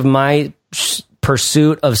so much of my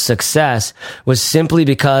pursuit of success was simply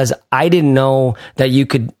because I didn't know that you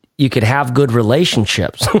could have good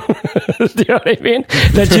relationships. Do you know what I mean?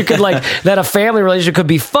 That you could that a family relationship could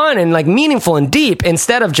be fun and like meaningful and deep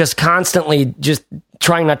instead of just constantly just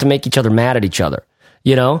trying not to make each other mad at each other.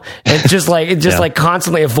 You know, it's just like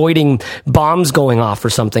constantly avoiding bombs going off or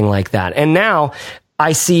something like that. And now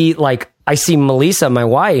I see Melissa, my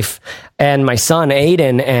wife, and my son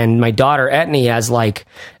Aiden, and my daughter Etney as like,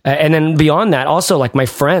 and then beyond that, also like my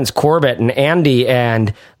friends Corbett and Andy,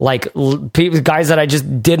 and like guys that I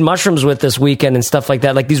just did mushrooms with this weekend and stuff like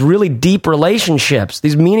that. Like these really deep relationships,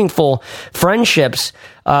 these meaningful friendships.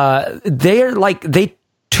 They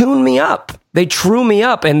tune me up. They true me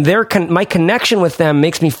up, and my connection with them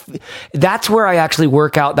makes me. That's where I actually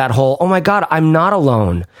work out that whole, oh my God, I'm not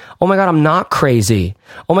alone. Oh my God, I'm not crazy.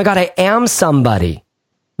 Oh my God, I am somebody,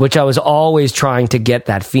 which I was always trying to get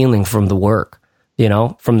that feeling from the work, you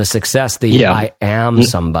know, from the success, I am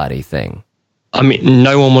somebody thing. I mean,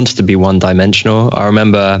 no one wants to be one-dimensional. I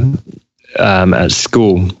remember at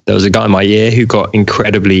school, there was a guy in my year who got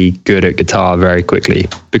incredibly good at guitar very quickly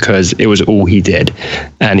because it was all he did.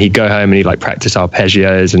 And he'd go home and he'd like practice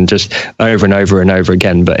arpeggios and just over and over and over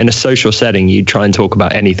again. But in a social setting, you'd try and talk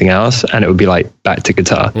about anything else and it would be like back to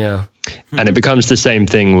guitar. Yeah. And it becomes the same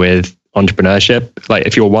thing with entrepreneurship. Like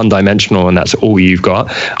if you're one-dimensional and that's all you've got,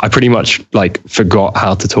 I pretty much like forgot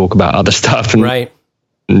how to talk about other stuff and right.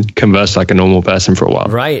 And converse like a normal person for a while.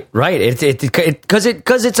 Right. Because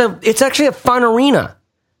it's actually a fun arena.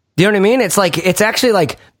 Do you know what I mean?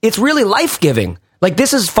 It's really life giving. Like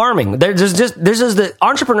this is farming. There's the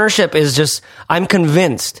entrepreneurship is just. I'm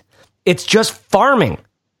convinced it's just farming.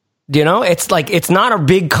 Do you know? It's like it's not a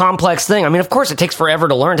big complex thing. I mean, of course, it takes forever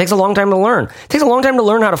to learn. It takes a long time to learn. It takes a long time to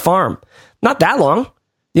learn how to farm. Not that long.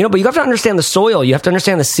 You know, but you have to understand the soil. You have to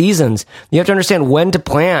understand the seasons. You have to understand when to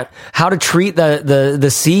plant, how to treat the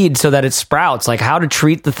seed so that it sprouts, like how to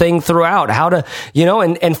treat the thing throughout, how to, you know,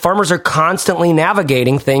 and farmers are constantly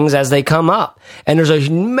navigating things as they come up. And there's a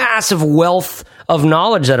massive wealth of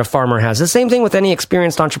knowledge that a farmer has. The same thing with any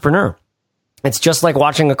experienced entrepreneur. It's just like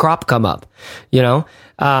watching a crop come up, you know?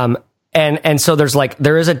 And so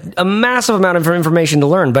there is a massive amount of information to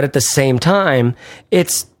learn, but at the same time,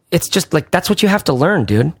 it's just like, that's what you have to learn,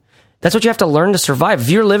 dude. That's what you have to learn to survive. If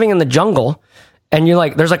you're living in the jungle and you're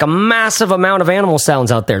like, there's like a massive amount of animal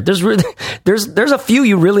sounds out there. There's a few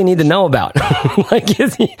you really need to know about. Like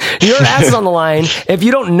your ass is on the line. If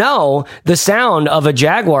you don't know the sound of a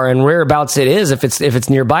jaguar and whereabouts it is, if it's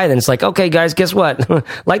nearby, then it's like, okay, guys, guess what?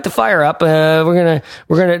 Light the fire up.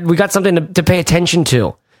 We got something to pay attention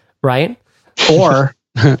to, right? Or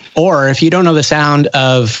if you don't know the sound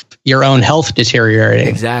of your own health deteriorating.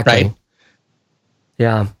 Exactly. Right?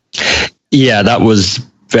 Yeah. Yeah, that was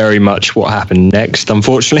very much what happened next,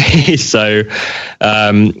 unfortunately. So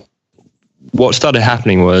what started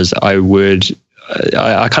happening was I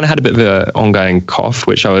kind of had a bit of an ongoing cough,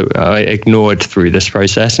 which I ignored through this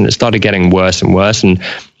process, and it started getting worse and worse. And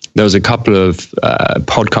there was a couple of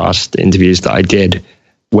podcast interviews that I did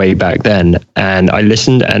way back then, and I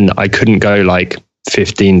listened and I couldn't go like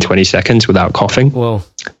 15, 20 seconds without coughing. Whoa.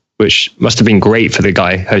 Which must have been great for the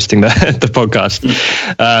guy hosting the podcast.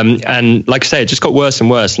 And like I say, it just got worse and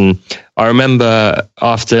worse. And I remember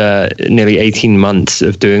after nearly 18 months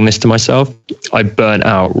of doing this to myself, I burnt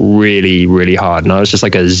out really, really hard. And I was just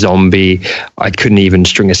like a zombie. I couldn't even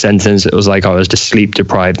string a sentence. It was like I was just sleep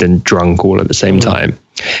deprived and drunk all at the same time.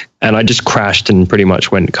 And I just crashed and pretty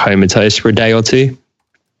much went comatose for a day or two.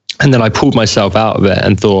 And then I pulled myself out of it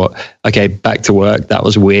and thought, okay, back to work. That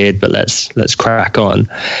was weird, but let's crack on.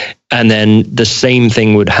 And then the same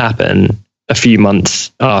thing would happen a few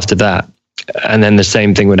months after that. And then the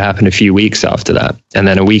same thing would happen a few weeks after that. And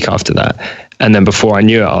then a week after that. And then before I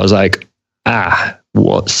knew it, I was like,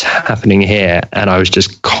 what's happening here? And I was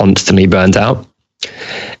just constantly burnt out.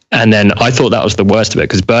 And then I thought that was the worst of it,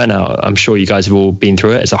 because burnout, I'm sure you guys have all been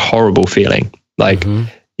through it. It's a horrible feeling. Like,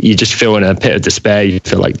 you just feel in a pit of despair. You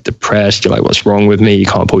feel like depressed. You're like, what's wrong with me? You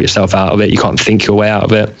can't pull yourself out of it. You can't think your way out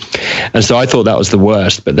of it. And so I thought that was the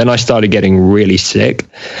worst. But then I started getting really sick,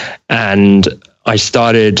 and I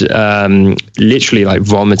started literally like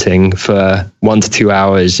vomiting for 1 to 2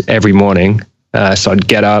 hours every morning. So I'd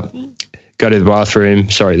get up, go to the bathroom.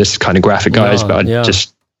 Sorry, this is kind of graphic, guys, but I'd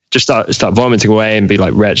just start vomiting away and be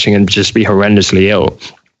like retching and just be horrendously ill.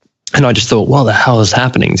 And I just thought, what the hell is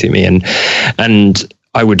happening to me? And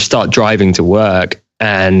I would start driving to work,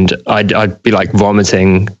 and I'd be like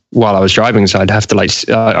vomiting while I was driving. So I'd have to like,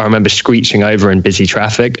 I remember screeching over in busy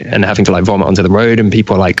traffic and having to like vomit onto the road, and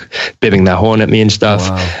people like bibbing their horn at me and stuff.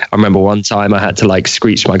 Wow. I remember one time I had to like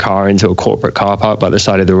screech my car into a corporate car park by the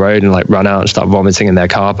side of the road and like run out and start vomiting in their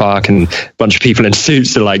car park. And a bunch of people in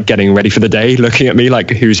suits are like getting ready for the day, looking at me like,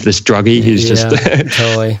 who's this druggie who's just...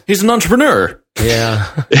 Totally. He's an entrepreneur. Yeah.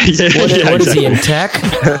 What is he, in tech?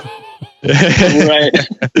 Right.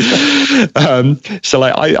 So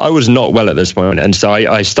like I was not well at this point, and so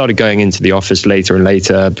I started going into the office later and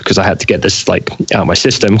later because I had to get this like out of my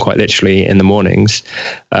system, quite literally, in the mornings,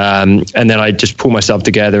 and then I just pull myself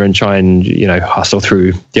together and try and hustle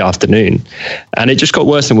through the afternoon. And it just got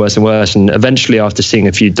worse and worse and worse, and eventually, after seeing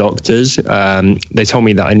a few doctors, they told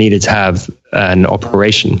me that I needed to have an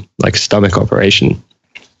operation, like a stomach operation,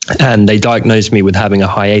 and they diagnosed me with having a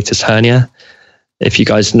hiatus hernia. If you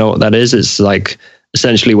guys know what that is, it's like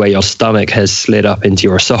essentially where your stomach has slid up into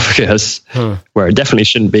your esophagus, where it definitely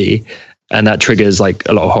shouldn't be. And that triggers like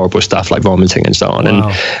a lot of horrible stuff like vomiting and so on.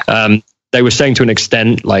 Wow. And they were saying to an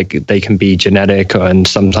extent, like they can be genetic, and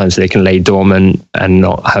sometimes they can lay dormant and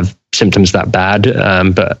not have symptoms that bad.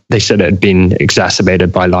 But they said it had been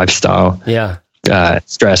exacerbated by lifestyle. Yeah.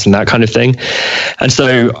 Stress and that kind of thing. And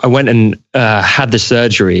so I went and had the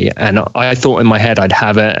surgery, and I thought in my head I'd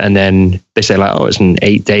have it, and then they say like, oh, it's an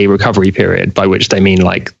 8-day recovery period, by which they mean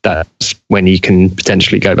like that's when you can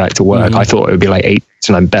potentially go back to work. I thought it would be like 8 days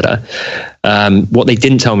and I'm better. What they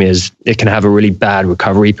didn't tell me is it can have a really bad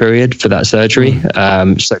recovery period for that surgery.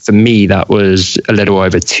 So for me, that was a little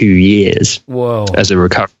over 2 years as a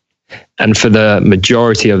recovery. And for the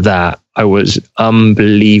majority of that, I was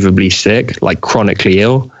unbelievably sick, like chronically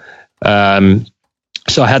ill.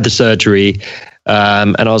 So I had the surgery,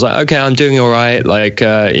 and I was like, okay, I'm doing all right. Like,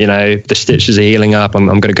 the stitches are healing up. I'm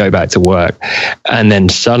going to go back to work. And then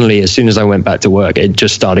suddenly, as soon as I went back to work, it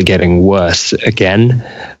just started getting worse again.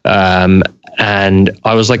 And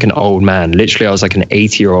I was like an old man. Literally, I was like an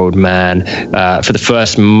 80-year-old man. For the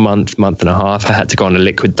first month and a half, I had to go on a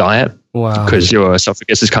liquid diet. Wow. Because your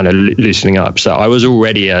esophagus is kind of loosening up. So I was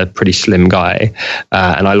already a pretty slim guy,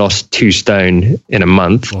 and I lost 2 stone in a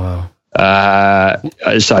month. Wow.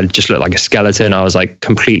 So I just looked like a skeleton. I was like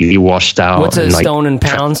completely washed out. What's a stone in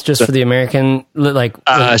pounds, just for the American? Like,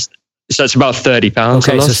 so it's about 30 pounds.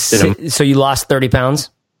 Okay, so you lost 30 pounds?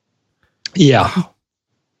 Yeah.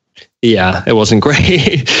 Yeah, it wasn't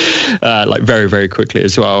great. Like very, very quickly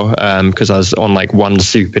as well, because I was on like 1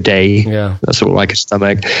 soup a day. Yeah, that's sort of like a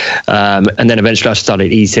stomach. And then eventually I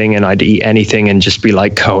started eating, and I'd eat anything and just be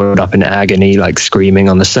like curled up in agony, like screaming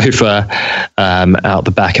on the sofa out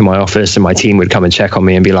the back in my office. And my team would come and check on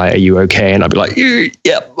me and be like, "Are you okay?" And I'd be like,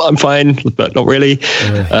 "Yep, I'm fine, but not really."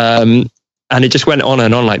 And it just went on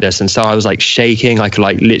and on like this. And so I was like shaking. I could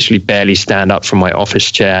like literally barely stand up from my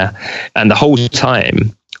office chair. And the whole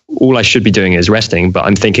time, all I should be doing is resting. But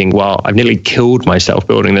I'm thinking, well, I've nearly killed myself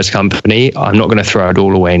building this company. I'm not going to throw it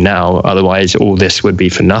all away now. Otherwise, all this would be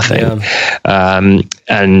for nothing. Yeah.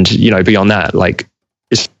 And, beyond that, like,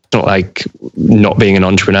 it's not like not being an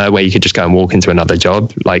entrepreneur where you could just go and walk into another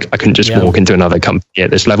job. Like, I couldn't just walk into another company at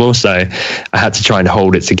this level. So I had to try and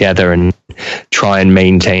hold it together and try and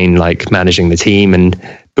maintain like managing the team and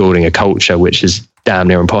building a culture, which is damn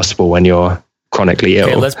near impossible when you're chronically ill.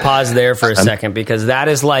 Okay, let's pause there for a second, because that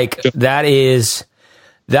is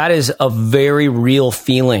a very real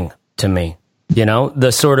feeling to me.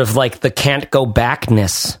 The sort of like the can't go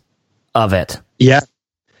backness of it. Yeah.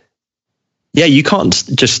 Yeah, you can't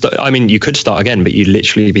just, you could start again, but you'd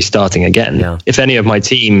literally be starting again. Yeah. If any of my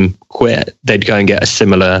team quit, they'd go and get a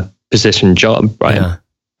similar position job, right?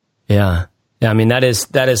 Yeah. I mean, that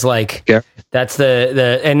is like, that's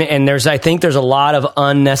and I think there's a lot of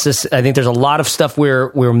unnecessary, I think there's a lot of stuff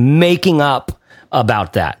we're making up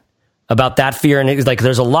about that fear. And it's like,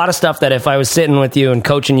 there's a lot of stuff that if I was sitting with you and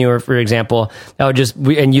coaching you, or for example,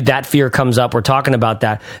 that fear comes up, we're talking about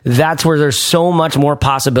that. That's where there's so much more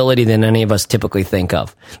possibility than any of us typically think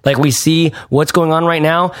of. Like, we see what's going on right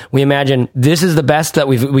now. We imagine this is the best that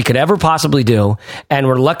we could ever possibly do. And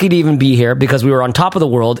we're lucky to even be here because we were on top of the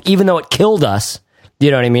world, even though it killed us. You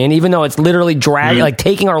know what I mean? Even though it's literally dragging, like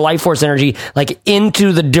taking our life force energy like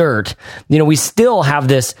into the dirt, you know, we still have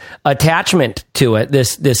this attachment to it,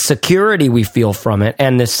 this security we feel from it,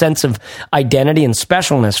 and this sense of identity and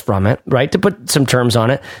specialness from it, right? To put some terms on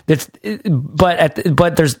it,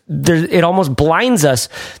 but there's it almost blinds us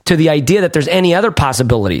to the idea that there's any other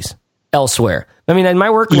possibilities elsewhere. I mean, in my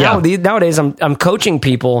work nowadays, I'm coaching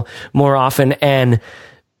people more often, and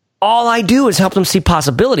all I do is help them see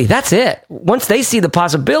possibility. That's it. Once they see the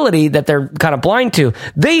possibility that they're kind of blind to,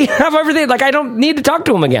 they have everything. Like, I don't need to talk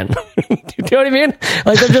to them again. You know what I mean?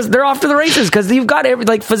 Like, they're off to the races because you've got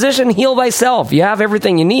like physician, heal thyself. You have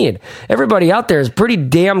everything you need. Everybody out there is pretty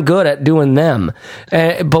damn good at doing them.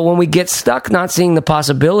 But when we get stuck not seeing the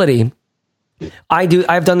possibility,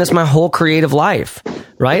 I've done this my whole creative life,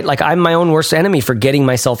 right? Like, I'm my own worst enemy for getting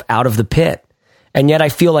myself out of the pit. And yet I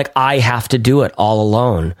feel like I have to do it all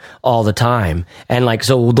alone, all the time. And like,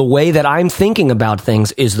 so the way that I'm thinking about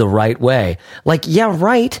things is the right way. Like, yeah,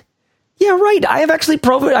 right. I have actually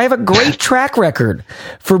proven, I have a great track record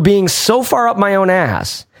for being so far up my own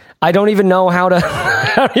ass. I don't even know how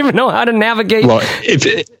to navigate. Well,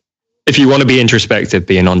 if you want to be introspective,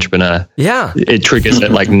 be an entrepreneur. Yeah. It triggers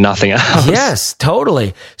it like nothing else. Yes,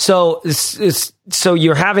 totally. So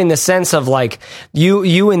you're having the sense of like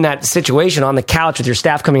you in that situation on the couch with your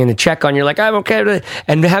staff coming in to check on you, like, I'm okay.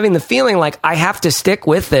 And having the feeling like I have to stick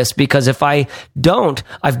with this because if I don't,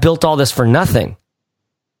 I've built all this for nothing.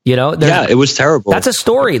 You know, yeah, it was terrible. That's a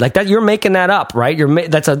story like that. You're making that up, right?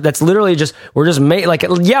 That's literally just, we're just like,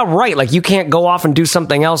 yeah, right. Like, you can't go off and do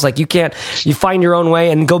something else. Like, you find your own way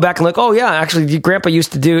and go back and like, oh yeah, actually your grandpa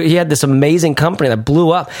used to he had this amazing company that blew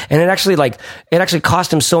up, and it actually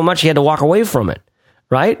cost him so much he had to walk away from it.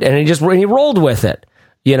 Right. And he rolled with it,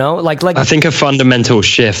 you know, like I think a fundamental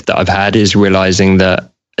shift that I've had is realizing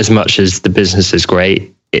that as much as the business is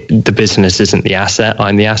great, the business isn't the asset.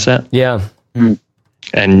 I'm the asset. Yeah.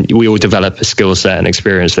 And we all develop a skill set and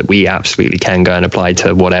experience that we absolutely can go and apply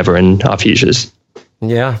to whatever in our futures.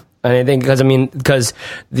 Yeah. And I think because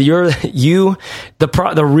the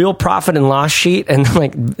real profit and loss sheet and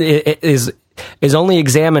like it is only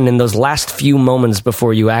examined in those last few moments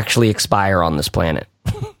before you actually expire on this planet.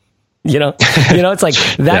 You know, it's like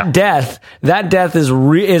that death. That death is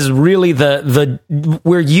really the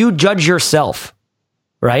where you judge yourself,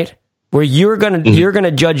 right? Where you're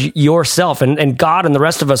gonna judge yourself, and God and the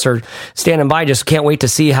rest of us are standing by, just can't wait to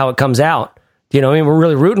see how it comes out. You know, I mean, we're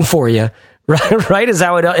really rooting for you, right? Is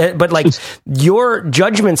how it. But like, your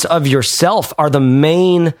judgments of yourself are the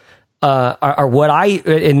main, are what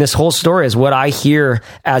in this whole story is what I hear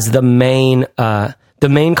as the main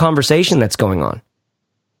conversation that's going on.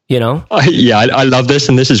 You know? I love this.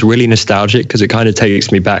 And this is really nostalgic because it kind of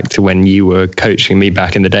takes me back to when you were coaching me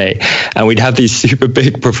back in the day. And we'd have these super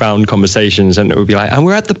big, profound conversations, and it would be like, and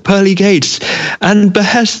we're at the pearly gates and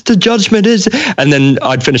behest the judgment is. And then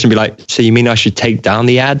I'd finish and be like, so you mean I should take down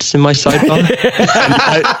the ads in my sidebar?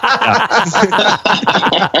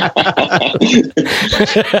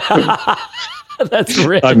 That's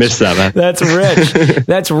rich. I missed that, man. That's rich.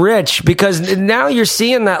 That's rich because now you're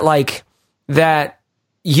seeing that that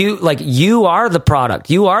you are the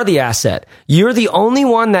product. You are the asset. You're the only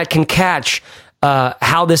one that can catch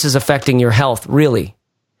how this is affecting your health, really.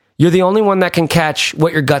 You're the only one that can catch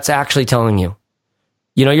what your gut's actually telling you.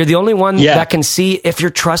 You know, you're the only one that can see if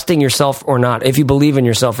you're trusting yourself or not, if you believe in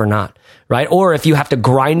yourself or not, right? Or if you have to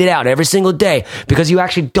grind it out every single day because you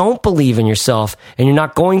actually don't believe in yourself and you're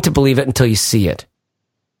not going to believe it until you see it.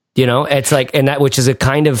 You know, it's like, and that, which is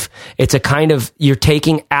you're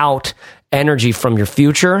taking out energy from your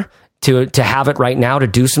future to have it right now to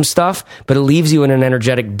do some stuff, but it leaves you in an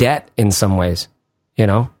energetic debt in some ways, you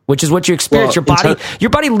know, which is what you experience. Well, your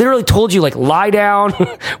body literally told you like, lie down.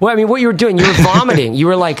 Well, I mean, what you were doing, you were vomiting. You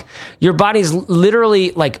were like, your body's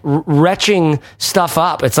literally like retching stuff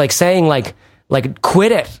up. It's like saying like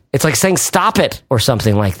quit it. It's like saying stop it or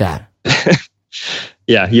something like that.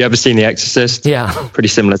 Yeah, you ever seen The Exorcist? Yeah. Pretty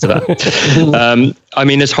similar to that. I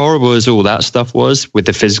mean, as horrible as all that stuff was with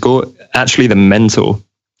the physical, actually the mental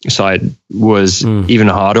side was even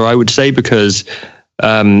harder, I would say, because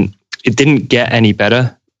it didn't get any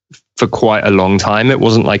better for quite a long time. It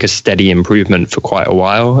wasn't like a steady improvement for quite a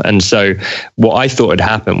while. And so what I thought had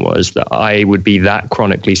happened was that I would be that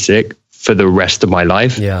chronically sick for the rest of my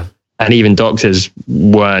life. Yeah. And even doctors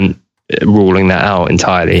weren't ruling that out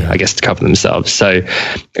entirely, I guess, to cover themselves. So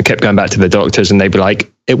I kept going back to the doctors and they'd be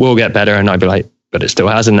like, it will get better. And I'd be like, but it still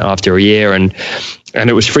hasn't after a year. And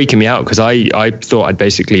it was freaking me out because I thought I'd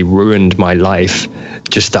basically ruined my life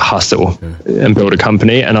just to hustle and build a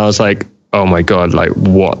company. And I was like, oh my God, like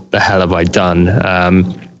what the hell have I done?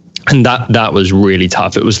 And that was really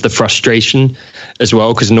tough. It was the frustration as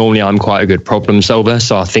well, because normally I'm quite a good problem solver.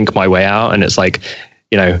 So I'll think my way out, and it's like,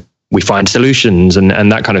 we find solutions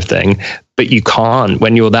and that kind of thing. But you can't,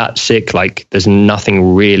 when you're that sick, like there's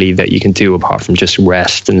nothing really that you can do apart from just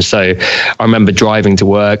rest. And so I remember driving to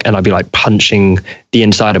work and I'd be like punching the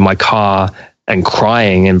inside of my car and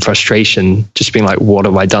crying in frustration, just being like, what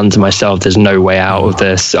have I done to myself? There's no way out of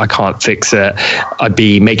this. I can't fix it. I'd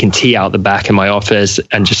be making tea out the back in my office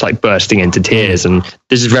and just like bursting into tears. And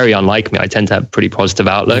this is very unlike me. I tend to have a pretty positive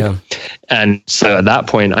outlook. Yeah. And so at that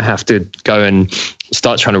point, I have to go and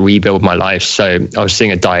start trying to rebuild my life. So I was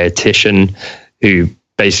seeing a dietitian who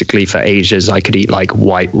basically for ages I could eat like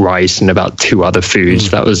white rice and about 2 other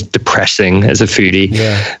foods. That was depressing as a foodie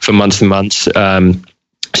for months and months.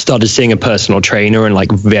 Started seeing a personal trainer and like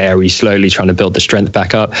very slowly trying to build the strength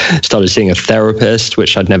back up. Started seeing a therapist,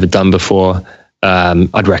 which I'd never done before.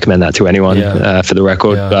 I'd recommend that to anyone for the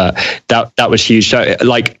record, but that was huge. So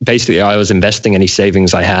like basically I was investing any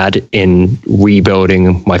savings I had in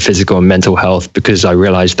rebuilding my physical and mental health because I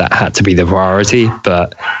realized that had to be the priority,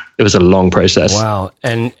 but it was a long process. Wow.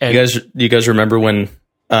 And you guys remember when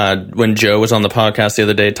Joe was on the podcast the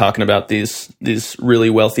other day talking about these really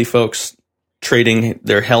wealthy folks trading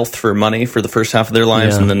their health for money for the first half of their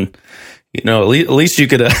lives, and then at least you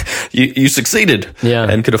could you succeeded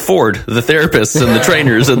and could afford the therapists and the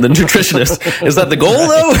trainers and the nutritionists. Is that the goal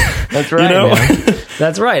though? That's right. Man.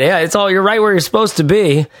 That's right. Yeah, it's all, you're right where you're supposed to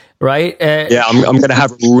be, right? I'm going to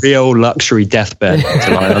have a real luxury deathbed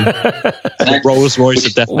tonight. Rolls Royce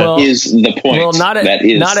of deathbed. That is the point. Well, not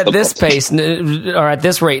at this pace or at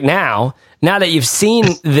this rate now. Now that you've seen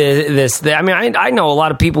this, I mean, I know a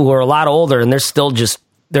lot of people who are a lot older and they're still just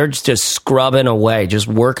scrubbing away, just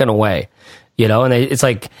working away, and it's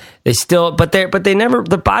like they still, but they never,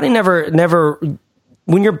 the body never,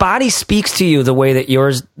 when your body speaks to you the way that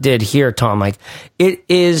yours did here, Tom, like it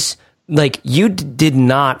is like you did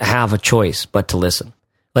not have a choice but to listen.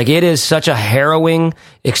 Like it is such a harrowing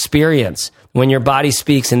experience when your body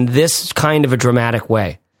speaks in this kind of a dramatic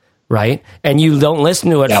way. Right. And you don't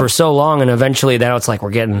listen to it for so long. And eventually now it's like we're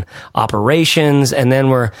getting operations and then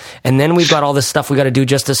we've got all this stuff we got to do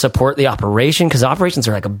just to support the operation. Cause operations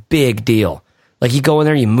are like a big deal. Like you go in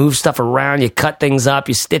there, you move stuff around, you cut things up,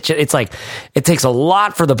 you stitch it. It's like, it takes a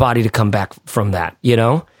lot for the body to come back from that,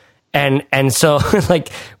 And so like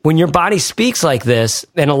when your body speaks like this,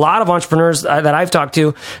 and a lot of entrepreneurs that I've talked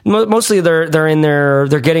to, mostly they're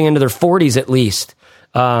getting into their 40s at least.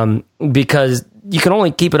 Because you can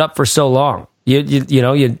only keep it up for so long.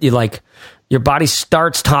 You like your body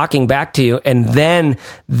starts talking back to you, and then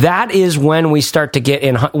that is when we start to get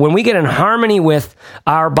in. When we get in harmony with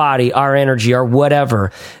our body, our energy, our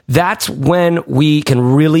whatever. That's when we can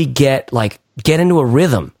really get into a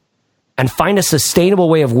rhythm and find a sustainable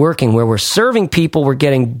way of working where we're serving people, we're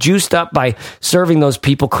getting juiced up by serving those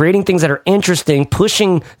people, creating things that are interesting,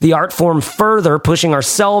 pushing the art form further, pushing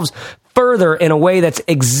ourselves further in a way that's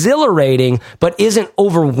exhilarating, but isn't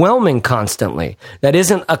overwhelming constantly. That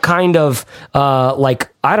isn't a kind of, like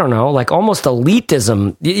almost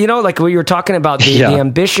elitism, like what you were talking about, the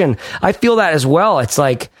ambition. I feel that as well. It's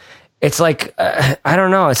like, I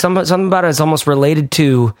don't know. It's something about it is almost related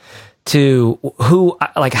to who,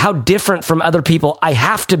 like how different from other people I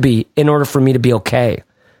have to be in order for me to be okay.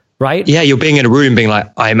 Right? Yeah, you're being in a room being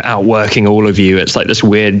like, I'm outworking all of you. It's like this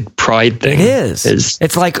weird pride thing. It is.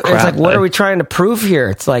 It's like, what are we trying to prove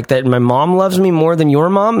here? It's like that my mom loves me more than your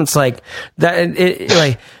mom. It's like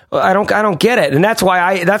that. I don't get it. And that's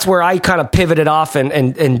where I kind of pivoted off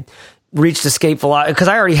and reached escape velocity, because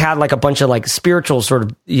I already had like a bunch of like spiritual sort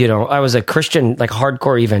of, I was a Christian, like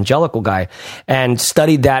hardcore evangelical guy, and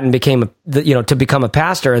studied that and became to become a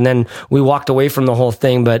pastor. And then we walked away from the whole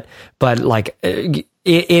thing, but like,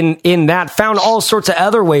 in that found all sorts of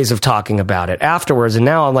other ways of talking about it afterwards. And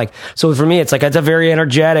now I'm like, so for me, it's like, it's a very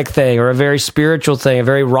energetic thing or a very spiritual thing, a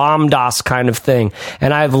very Ram Dass kind of thing.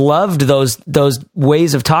 And I've loved those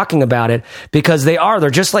ways of talking about it because they're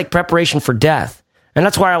just like preparation for death. And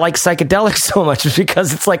that's why I like psychedelics so much, is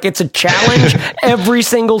because it's like, it's a challenge every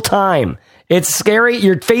single time. It's scary.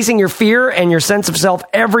 You're facing your fear and your sense of self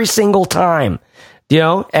every single time.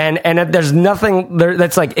 And there's nothing there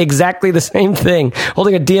that's like exactly the same thing.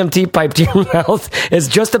 Holding a DMT pipe to your mouth is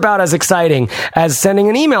just about as exciting as sending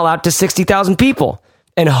an email out to 60,000 people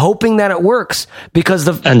and hoping that it works, because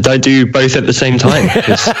and don't do both at the same time.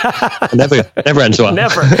 Never ends well.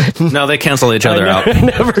 Never. No, they cancel each other out.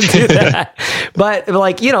 Never do that. But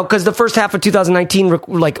like, because the first half of 2019,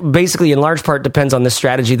 like basically in large part depends on this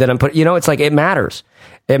strategy that I'm putting, it's like, it matters.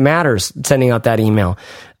 It matters sending out that email.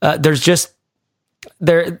 I'm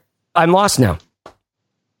lost now.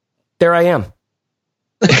 there I am.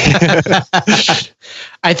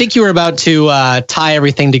 I think you were about to tie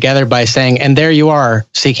everything together by saying, and there you are,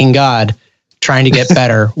 seeking God, trying to get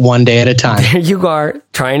better one day at a time. There you are,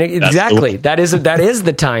 trying to exactly. Cool. That is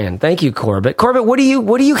the tie-in. Thank you, Corbett. Corbett, what are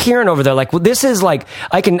you hearing over there? Like, well, this is like,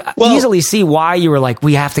 I can easily see why you were like,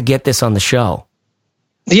 we have to get this on the show.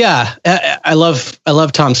 Yeah, I love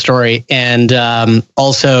Tom's story, and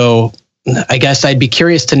also, I guess I'd be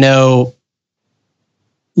curious to know,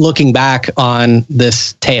 looking back on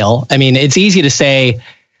this tale. I mean, it's easy to say,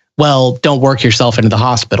 well, don't work yourself into the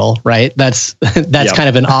hospital, right? That's kind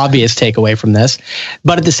of an obvious takeaway from this.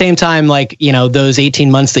 But at the same time, like, you know, those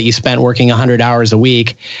 18 months that you spent working 100 hours a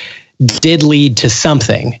week did lead to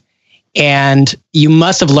something. And you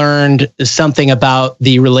must have learned something about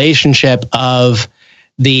the relationship of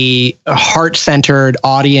the heart-centered,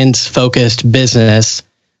 audience-focused business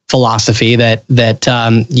philosophy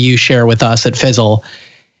that you share with us at Fizzle,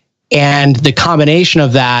 and the combination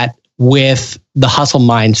of that with the hustle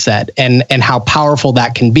mindset and how powerful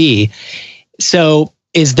that can be. So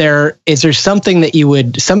is there something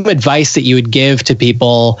that some advice that you would give to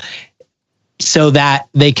people so that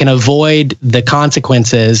they can avoid the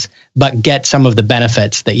consequences, but get some of the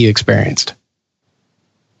benefits that you experienced?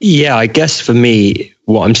 Yeah, I guess for me,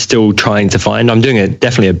 what I'm still trying to find, I'm doing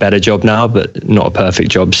definitely a better job now, but not a perfect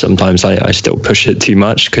job. Sometimes I still push it too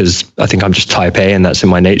much because I think I'm just type A and that's in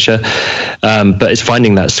my nature. But it's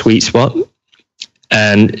finding that sweet spot.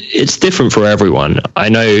 And it's different for everyone. I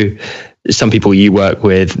know some people you work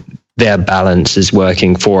with, their balance is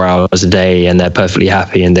working 4 hours a day and they're perfectly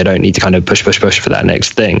happy and they don't need to kind of push for that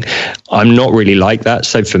next thing. I'm not really like that.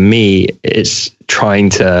 So for me, it's trying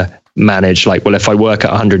to manage, like, well, if I work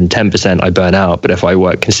at 110%, I burn out. But if I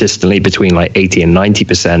work consistently between like 80 and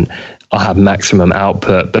 90%, I'll have maximum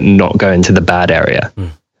output, but not go into the bad area.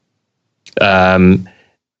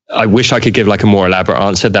 I wish I could give like a more elaborate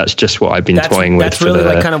answer. That's just what I've been toying with. That's really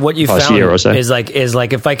like kind of what you found year or so. is like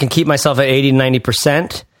if I can keep myself at 80 to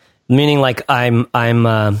 90%, meaning like I'm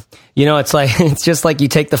you know, it's just like you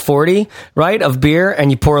take the 40, right, of beer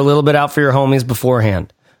and you pour a little bit out for your homies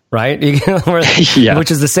beforehand. Right, yeah.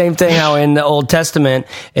 Which is the same thing. How in the Old Testament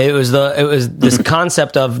it was this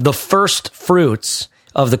concept of the first fruits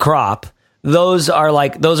of the crop. Those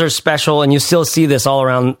are special, and you still see this all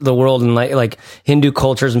around the world in like Hindu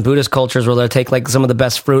cultures and Buddhist cultures, where they'll take like some of the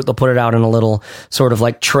best fruit, they'll put it out in a little sort of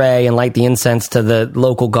like tray and light the incense to the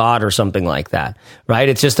local god or something like that. Right?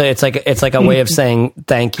 It's just it's like a way of saying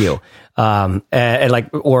thank you. What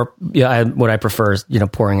I prefer is, you know,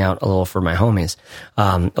 pouring out a little for my homies,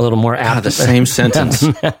 a little more apt. The same sentence.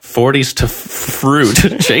 40s to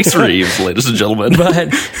fruit. Chase Reeves, ladies and gentlemen.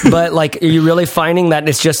 But like, are you really finding that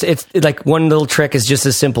it's like one little trick is just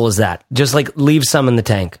as simple as that? Just like leave some in the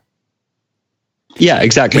tank. Yeah,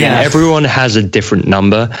 exactly. Yeah. And everyone has a different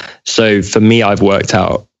number. So for me, I've worked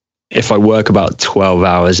out if I work about 12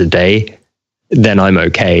 hours a day, then I'm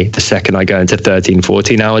okay. The second I go into 13,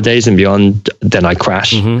 14 hour days and beyond, then I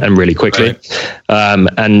crash and really quickly. Right.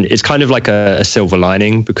 And it's kind of like a silver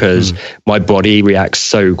lining because my body reacts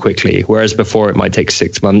so quickly. Whereas before it might take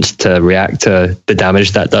 6 months to react to the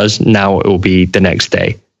damage that does. Now it will be the next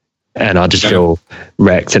day. And I'll just feel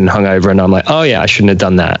wrecked and hungover. And I'm like, oh yeah, I shouldn't have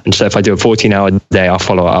done that. And so if I do a 14-hour day, I'll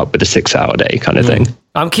follow it up with a 6-hour day kind of thing.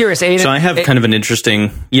 I'm curious, Aiden. So I have kind of an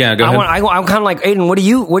interesting. Yeah, go ahead. I'm kind of like, Aiden, what do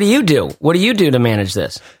you do? What do you do to manage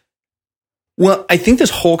this? Well, I think this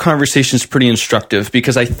whole conversation is pretty instructive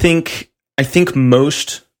because I think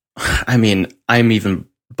most. I mean, I'm even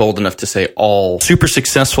bold enough to say all super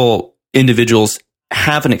successful individuals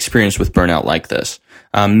have an experience with burnout like this.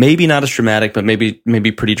 Maybe not as dramatic, but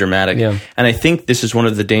maybe pretty dramatic. Yeah. And I think this is one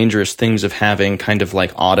of the dangerous things of having kind of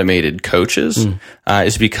like automated coaches,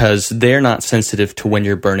 is because they're not sensitive to when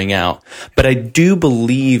you're burning out. But I do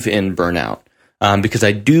believe in burnout, because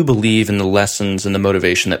I do believe in the lessons and the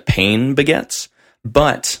motivation that pain begets.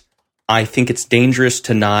 But I think it's dangerous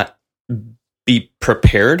to not be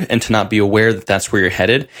prepared and to not be aware that that's where you're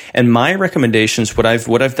headed. And my recommendations, what I've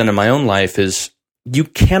done in my own life is, you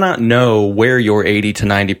cannot know where your 80 to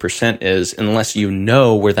 90% is unless you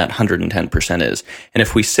know where that 110% is. And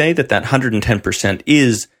if we say that 110%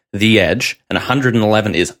 is the edge and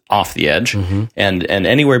 111 is off the edge, and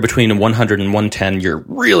anywhere between 100 and 110, you're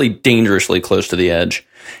really dangerously close to the edge,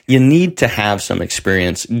 you need to have some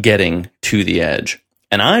experience getting to the edge.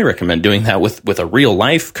 And I recommend doing that with a real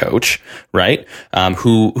life coach, right?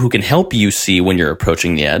 Who can help you see when you're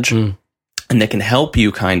approaching the edge. And they can help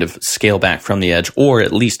you kind of scale back from the edge, or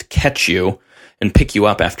at least catch you and pick you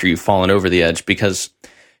up after you've fallen over the edge. Because,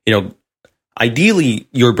 you know, ideally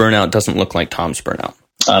your burnout doesn't look like Tom's burnout.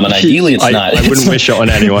 And ideally, it's not. I wouldn't wish it on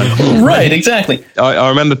anyone. Right, exactly. I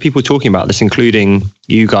remember people talking about this, including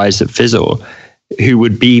you guys at Fizzle, who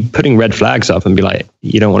would be putting red flags up and be like,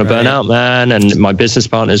 you don't want to burn out, man. And my business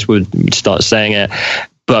partners would start saying it.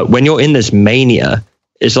 But when you're in this mania,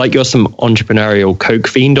 it's like you're some entrepreneurial coke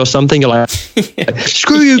fiend or something. You're like,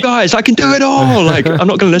 screw you guys, I can do it all. Like, I'm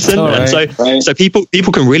not going to listen. And so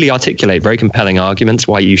people can really articulate very compelling arguments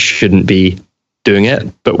why you shouldn't be doing it.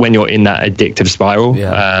 But when you're in that addictive spiral,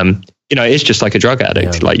 it's just like a drug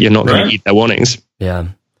addict. Like, you're not going to eat their warnings. Yeah.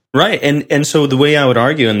 Right. And so the way I would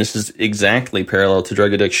argue, and this is exactly parallel to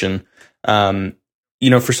drug addiction,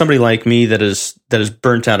 for somebody like me that is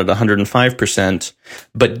burnt out at 105%,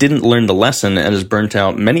 but didn't learn the lesson and is burnt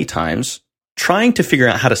out many times, trying to figure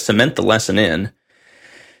out how to cement the lesson in,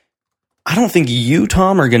 I don't think you,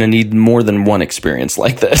 Tom, are going to need more than one experience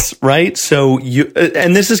like this, right? So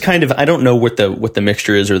and this is kind of, I don't know what the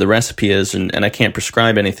mixture is or the recipe is, and I can't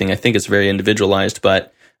prescribe anything. I think it's very individualized,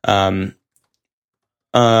 but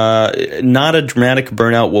not a dramatic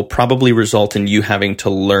burnout will probably result in you having to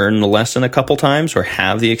learn the lesson a couple times or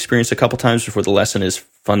have the experience a couple times before the lesson is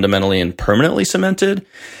fundamentally and permanently cemented.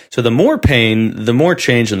 So the more pain, the more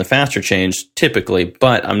change, and the faster change typically,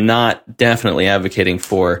 but I'm not definitely advocating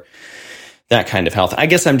for that kind of health. I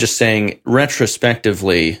guess I'm just saying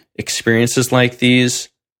retrospectively, experiences like these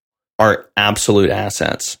are absolute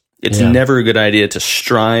assets. It's never a good idea to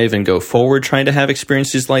strive and go forward trying to have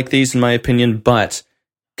experiences like these, in my opinion, but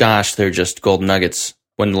gosh, they're just gold nuggets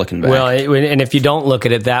when looking back. Well, and if you don't look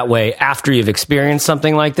at it that way after you've experienced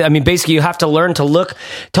something like that, I mean, basically you have to learn to look,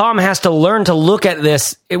 Tom has to learn to look at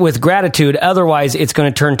this with gratitude. Otherwise, it's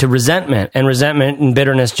going to turn to resentment, and resentment and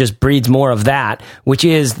bitterness just breeds more of that, which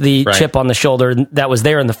is the chip on the shoulder that was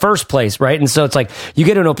there in the first place, right? And so it's like you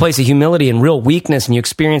get into a place of humility and real weakness, and you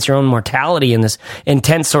experience your own mortality in this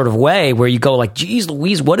intense sort of way where you go like, geez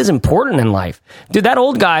Louise, what is important in life? Dude, that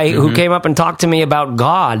old guy who came up and talked to me about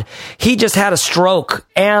God, he just had a stroke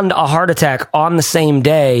and a heart attack on the same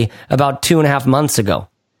day about 2.5 months ago.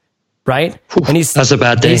 Right? And that's a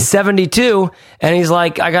bad day. He's 72 and he's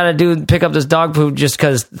like, I got to pick up this dog poop just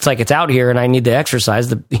because it's like it's out here and I need to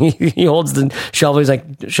exercise. He holds the shovel. He's like,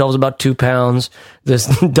 shovel's about 2 pounds. This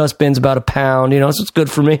dustbin's about 1 pound, so it's good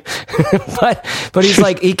for me. but he's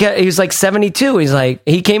like, he's like 72. He's like,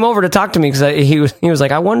 he came over to talk to me because he was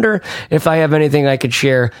like, I wonder if I have anything I could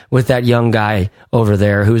share with that young guy over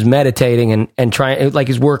there who's meditating and trying, like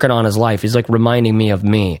he's working on his life. He's like reminding me of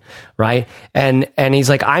me. Right. And he's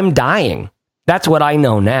like, I'm dying. That's what I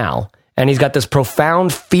know now. And he's got this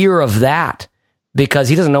profound fear of that because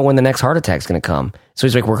he doesn't know when the next heart attack's going to come. So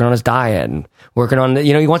he's like working on his diet and working on,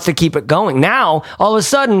 he wants to keep it going. Now, all of a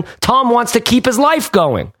sudden, Tom wants to keep his life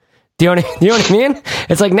going. Do you know what I mean?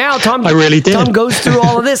 It's like now Tom goes through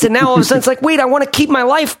all of this and now all of a sudden it's like, wait, I want to keep my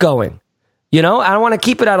life going. I want to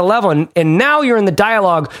keep it at a level. And now you're in the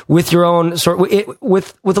dialogue with your own sort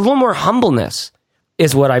with a little more humbleness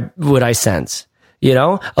is what I sense. I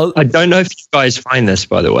don't know if you guys find this,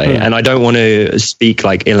 by the way, and I don't want to speak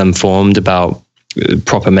like ill-informed about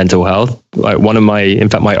proper mental health. Like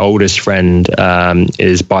my oldest friend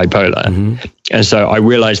is bipolar, and so I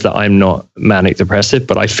realize that I'm not manic depressive,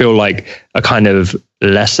 but I feel like a kind of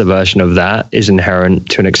lesser version of that is inherent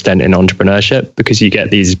to an extent in entrepreneurship because you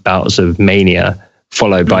get these bouts of mania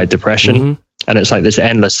followed by depression, and it's like this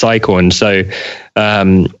endless cycle, and so.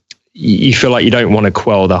 You feel like you don't want to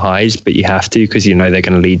quell the highs, but you have to because they're going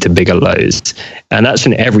to lead to bigger lows. And that's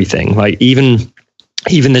in everything. Like even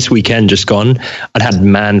this weekend just gone, I'd had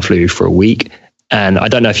man flu for a week. And I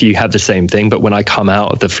don't know if you have the same thing, but when I come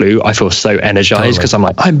out of the flu, I feel so energized because I'm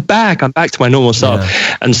like, I'm back to my normal self.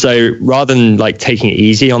 Yeah. And so rather than like taking it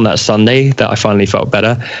easy on that Sunday that I finally felt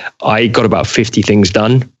better, I got about 50 things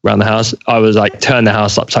done around the house. I was like, turned the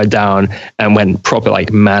house upside down and went proper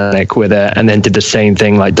like manic with it. And then did the same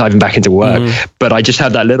thing, like diving back into work. But I just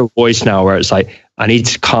have that little voice now where it's like, I need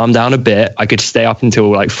to calm down a bit. I could stay up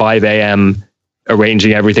until like 5 a.m.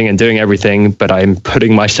 arranging everything and doing everything, but I'm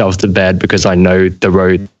putting myself to bed because I know the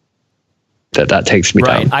road that takes me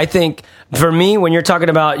down. I think for me, when you're talking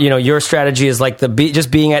about, your strategy is like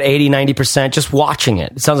just being at 80, 90%, just watching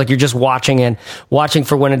it. It sounds like you're just watching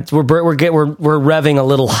for when we're revving a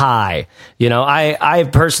little high. I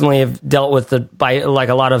personally have dealt with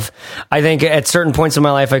I think at certain points in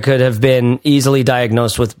my life, I could have been easily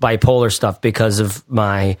diagnosed with bipolar stuff because of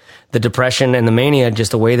the depression and the mania,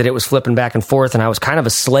 just the way that it was flipping back and forth. And I was kind of a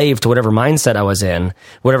slave to whatever mindset I was in,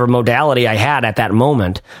 whatever modality I had at that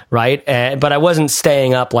moment. Right. But I wasn't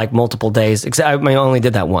staying up like multiple days. I only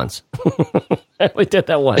did that once. I only did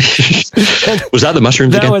that once. Was that the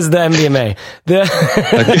mushrooms That again? was the MDMA.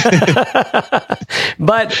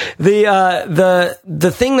 But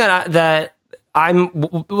the thing that I'm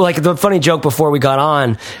like, the funny joke before we got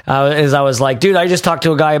on is I was like, dude, I just talked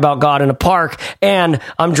to a guy about God in a park and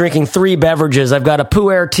I'm drinking 3 beverages. I've got a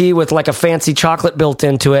pu'er tea with like a fancy chocolate built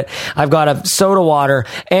into it. I've got a soda water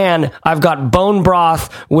and I've got bone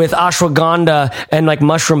broth with ashwagandha and like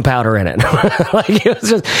mushroom powder in it. Like, it was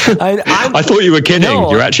just, I thought you were kidding.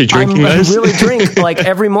 No, You're actually drinking I those? really drink, like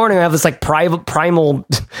every morning I have this like primal,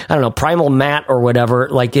 I don't know, primal mat or whatever,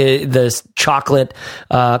 like this chocolate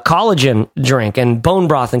collagen drink. And bone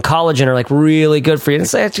broth and collagen are like really good for you. And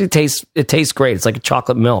it actually tastes great. It's like a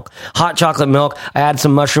chocolate milk, hot chocolate milk. I add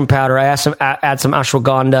some mushroom powder. I add some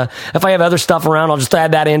ashwagandha. If I have other stuff around, I'll just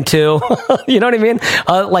add that in too. You know what I mean?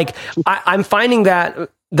 I'm finding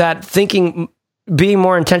that thinking, being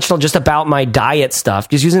more intentional just about my diet stuff,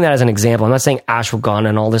 just using that as an example. I'm not saying ashwagandha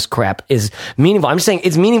and all this crap is meaningful. I'm just saying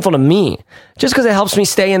it's meaningful to me just because it helps me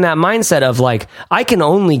stay in that mindset of like, I can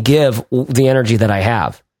only give the energy that I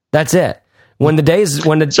have. That's it. When the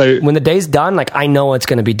day's done, like I know it's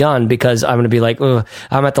going to be done because I'm going to be like,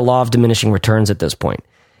 I'm at the law of diminishing returns at this point.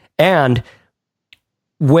 And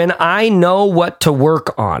when I know what to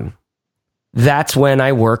work on, that's when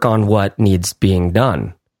I work on what needs being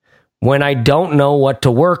done. When I don't know what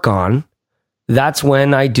to work on, that's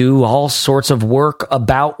when I do all sorts of work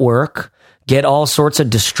about work, get all sorts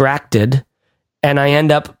of distracted, and I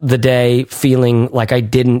end up the day feeling like I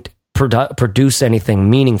didn't produce anything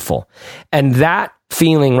meaningful. And that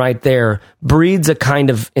feeling right there breeds a kind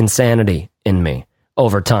of insanity in me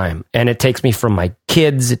over time. And it takes me from my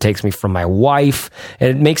kids, it takes me from my wife, and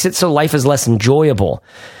it makes it so life is less enjoyable.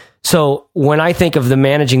 So when I think of the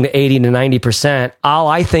managing the 80 to 90%, all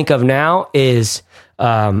I think of now is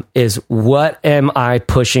what am I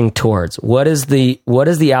pushing towards? What is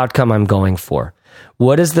the outcome I'm going for?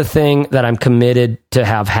 What is the thing that I'm committed to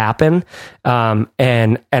have happen?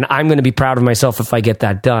 And I'm going to be proud of myself if I get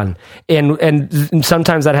that done. And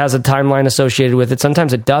sometimes that has a timeline associated with it.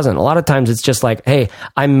 Sometimes it doesn't. A lot of times it's just like, hey,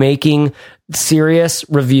 I'm making serious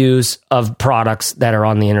reviews of products that are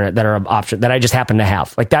on the internet that are an option that I just happen to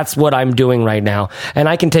have. Like that's what I'm doing right now. And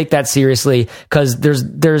I can take that seriously because there's,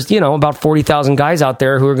 about 40,000 guys out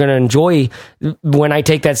there who are going to enjoy when I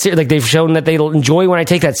take that seriously. Like they've shown that they'll enjoy when I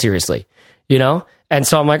take that seriously, And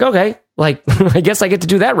so I'm like, okay, like I guess I get to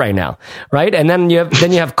do that right now, right? And then you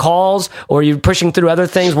have calls, or you're pushing through other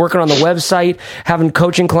things, working on the website, having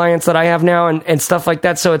coaching clients that I have now, and stuff like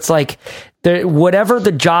that. So it's like whatever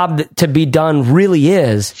the job to be done really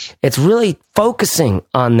is, it's really focusing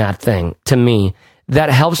on that thing to me that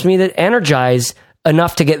helps me to energize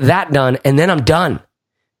enough to get that done, and then I'm done.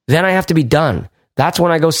 Then I have to be done. That's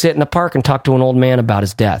when I go sit in the park and talk to an old man about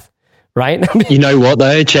his death. Right? You know what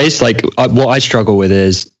though, Chase? Like what I struggle with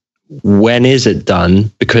is when is it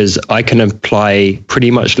done? Because I can apply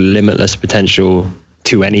pretty much limitless potential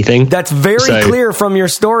to anything. That's very clear from your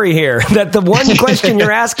story here. That the one question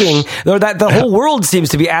you're asking, or that the whole world seems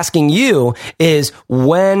to be asking you, is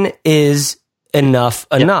when is enough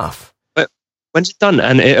enough? But when's it done?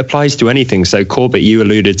 And it applies to anything. So Corbett, you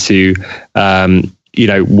alluded to,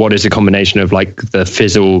 what is a combination of like the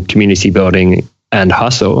Fizzle community building and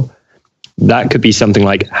hustle. That could be something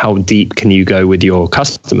like, how deep can you go with your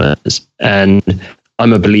customers? And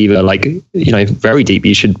I'm a believer, like, very deep.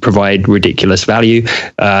 You should provide ridiculous value.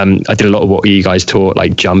 I did a lot of what you guys taught,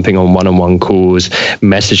 like jumping on one-on-one calls,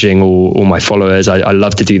 messaging all my followers. I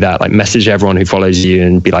love to do that, like message everyone who follows you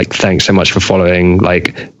and be like, thanks so much for following.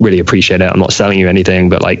 Like, really appreciate it. I'm not selling you anything,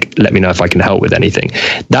 but like, let me know if I can help with anything.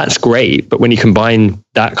 That's great. But when you combine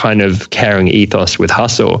that kind of caring ethos with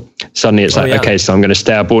hustle, suddenly it's okay, so I'm going to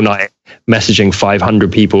stay up all night messaging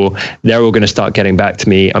 500 people. They're all going to start getting back to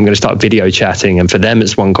me. I'm going to start video chatting. And for them,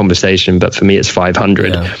 it's one conversation, but for me, it's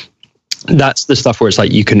 500. Yeah. That's the stuff where it's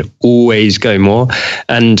like, you can always go more.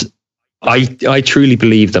 And I truly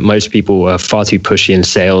believe that most people are far too pushy and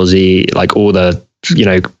salesy, like all the,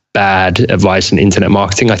 bad advice in internet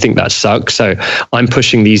marketing. I think that sucks. So I'm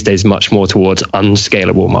pushing these days much more towards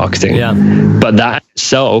unscalable marketing. Yeah. But that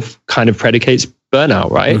itself kind of predicates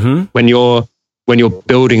burnout, right? Mm-hmm. When you're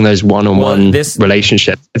building those one-on-one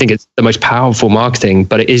relationships, I think it's the most powerful marketing,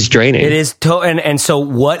 but it is draining. It is. And so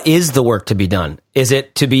what is the work to be done? Is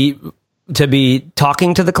it to be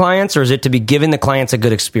talking to the clients, or is it to be giving the clients a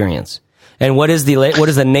good experience? And what is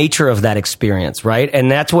the nature of that experience, right? And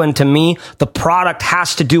that's when, to me, the product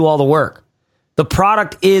has to do all the work. The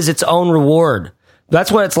product is its own reward.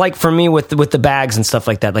 That's what it's like for me with the bags and stuff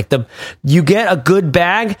like that. Like you get a good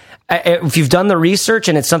bag if you've done the research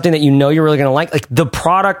and it's something that you know you're really going to like. Like the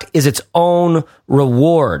product is its own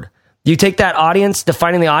reward. You take that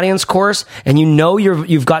defining the audience course, and you know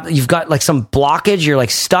you've got like some blockage. You're like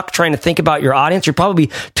stuck trying to think about your audience. You're probably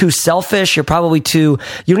too selfish. You don't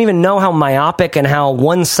even know how myopic and how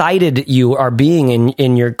one-sided you are being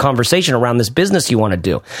in your conversation around this business you want to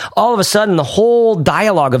do. All of a sudden, the whole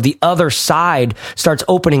dialogue of the other side starts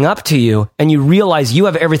opening up to you, and you realize you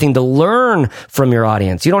have everything to learn from your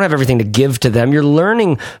audience. You don't have everything to give to them. You're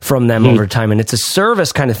learning from them over time, and it's a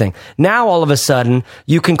service kind of thing. Now, all of a sudden,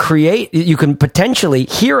 you can potentially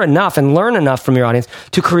hear enough and learn enough from your audience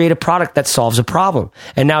to create a product that solves a problem.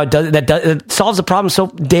 And now it solves a problem so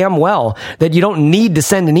damn well that you don't need to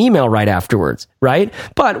send an email right afterwards, right?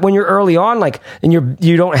 But when you're early on, and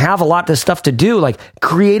you don't have a lot of stuff to do,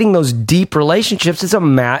 creating those deep relationships it's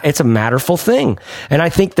a matterful thing. And I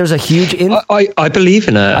think there's a huge I believe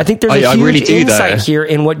in it. I think there's a huge insight here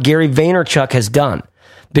in what Gary Vaynerchuk has done.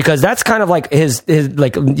 Because that's kind of like his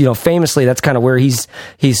famously, that's kind of where he's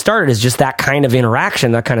started, is just that kind of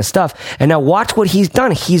interaction, that kind of stuff. And now watch what he's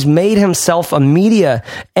done. He's made himself a media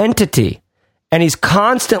entity, and he's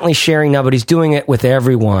constantly sharing now, but he's doing it with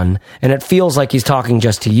everyone. And it feels like he's talking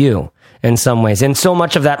just to you in some ways. And so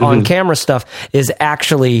much of that on-camera stuff is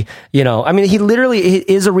actually, he literally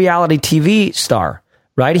is a reality TV star.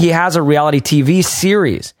 Right? He has a reality TV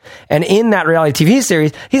series. And in that reality TV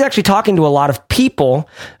series, he's actually talking to a lot of people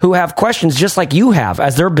who have questions just like you have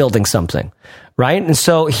as they're building something. Right? And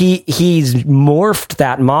so he's morphed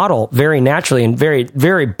that model very naturally and very,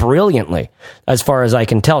 very brilliantly, as far as I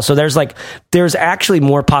can tell. So there's actually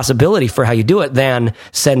more possibility for how you do it than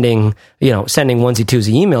sending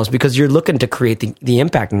onesie-twosie emails, because you're looking to create the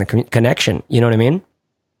impact and the connection. You know what I mean?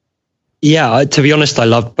 Yeah, to be honest, I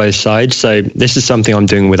love both sides. So this is something I'm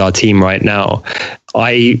doing with our team right now.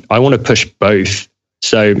 I want to push both.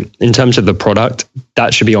 So in terms of the product,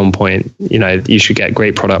 that should be on point. You should get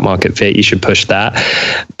great product market fit. You should push that.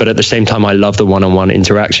 But at the same time, I love the one-on-one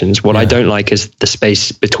interactions. What I don't like is the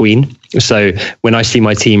space between. So when I see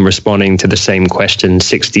my team responding to the same question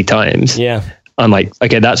 60 times, I'm like,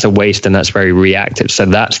 okay, that's a waste, and that's very reactive. So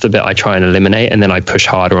that's the bit I try and eliminate, and then I push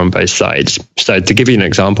harder on both sides. So to give you an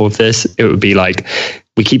example of this, it would be like,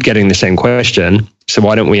 we keep getting the same question, so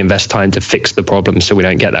why don't we invest time to fix the problem so we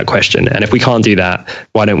don't get that question? And if we can't do that,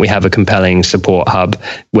 why don't we have a compelling support hub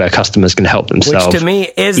where customers can help themselves? Which to me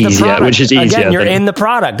is the product. Which is easier. Again, you're in the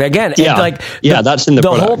product. Again, that's in the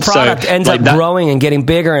product. The whole product ends up growing and getting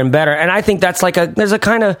bigger and better. And I think that's there's a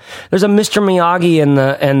Mr. Miyagi and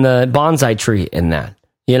the bonsai tree in that.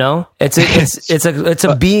 It's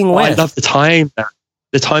a being with. I love the time.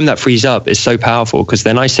 The time that frees up is so powerful, because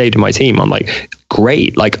then I say to my team, I'm like,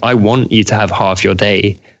 great, I want you to have half your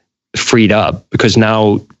day freed up, because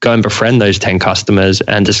now go and befriend those 10 customers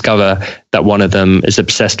and discover that one of them is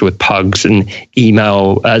obsessed with pugs, and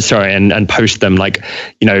and post them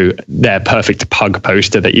their perfect pug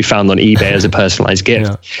poster that you found on eBay as a personalized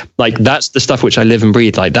gift. That's the stuff which I live and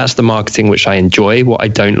breathe. That's the marketing which I enjoy. What I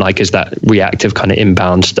don't like is that reactive kind of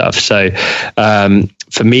inbound stuff. So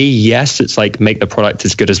for me, yes, it's make the product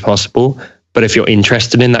as good as possible. But if you're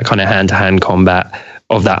interested in that kind of hand-to-hand combat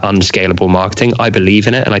of that unscalable marketing, I believe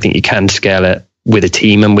in it. And I think you can scale it with a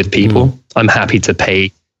team and with people. I'm happy to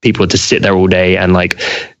pay people to sit there all day and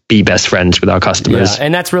be best friends with our customers. Yeah,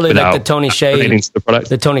 and that's really the Tony Hsieh,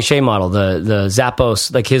 the Tony Hsieh model, the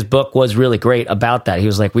Zappos, his book was really great about that. He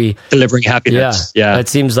was delivering happiness. Yeah. It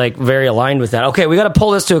seems very aligned with that. Okay, we got to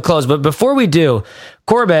pull this to a close. But before we do,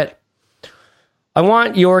 Corbett, I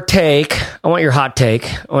want your take. I want your hot take.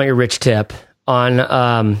 I want your rich tip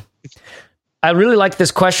on. I really like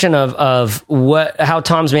this question of how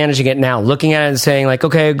Tom's managing it now. Looking at it and saying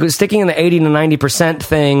okay, sticking in the 80 to 90%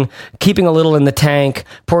 thing, keeping a little in the tank,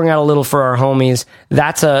 pouring out a little for our homies.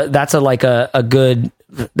 That's a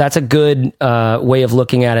good way of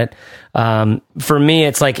looking at it. For me,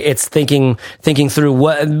 it's thinking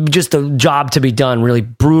through just a job to be done, really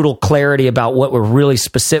brutal clarity about what we're really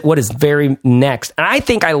specific, what is very next. And I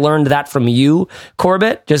think I learned that from you,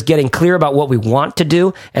 Corbett, just getting clear about what we want to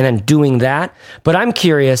do and then doing that. But I'm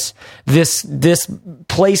curious, this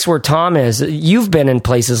place where Tom is, you've been in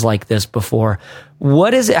places like this before.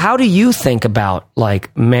 What is it? How do you think about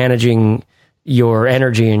managing your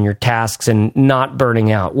energy and your tasks and not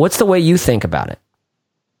burning out? What's the way you think about it?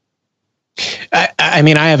 I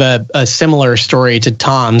have a similar story to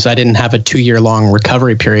Tom's. I didn't have a 2-year-long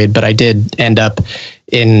recovery period, but I did end up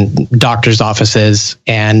in doctor's offices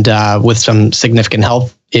and with some significant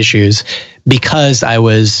health issues, because I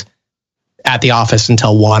was at the office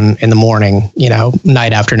until 1 a.m,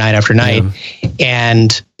 night after night after night,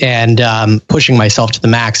 and pushing myself to the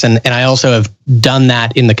max. And I also have done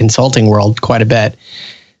that in the consulting world quite a bit.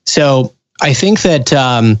 So I think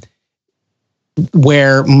that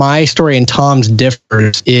where my story and Tom's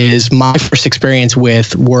differs is my first experience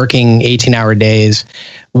with working 18-hour days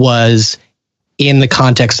was in the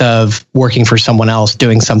context of working for someone else,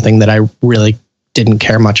 doing something that I really didn't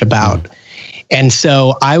care much about. And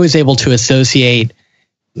so I was able to associate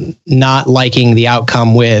not liking the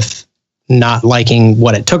outcome with not liking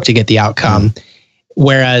what it took to get the outcome.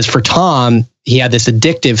 Whereas for Tom, he had this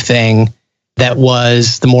addictive thing that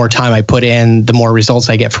was the more time I put in, the more results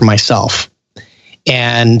I get for myself.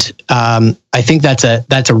 And I think that's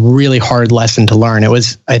a really hard lesson to learn. It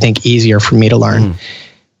was, I think, easier for me to learn.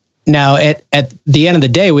 Now, at the end of the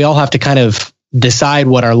day, we all have to kind of decide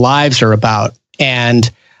what our lives are about. And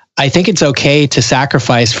I think it's okay to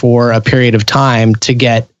sacrifice for a period of time to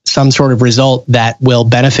get some sort of result that will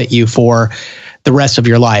benefit you for the rest of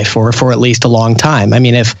your life, or for at least a long time. I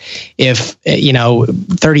mean, if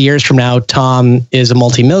 30 years from now, Tom is a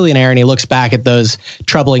multimillionaire and he looks back at those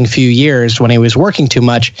troubling few years when he was working too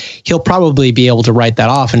much, he'll probably be able to write that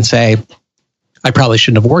off and say, I probably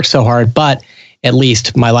shouldn't have worked so hard, but at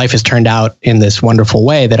least my life has turned out in this wonderful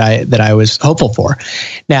way that I was hopeful for.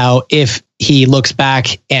 Now, if he looks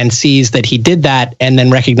back and sees that he did that and then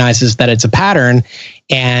recognizes that it's a pattern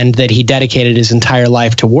and that he dedicated his entire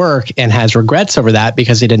life to work and has regrets over that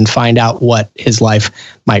because he didn't find out what his life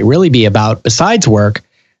might really be about besides work,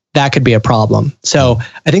 that could be a problem. So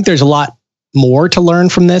I think there's a lot more to learn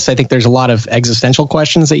from this. I think there's a lot of existential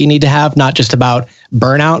questions that you need to have, not just about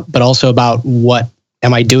burnout, but also about what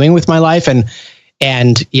am I doing with my life, and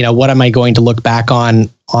what am I going to look back on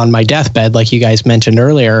my deathbed, like you guys mentioned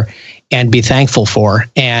earlier, and be thankful for.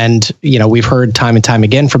 And we've heard time and time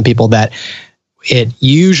again from people that it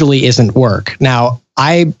usually isn't work. Now,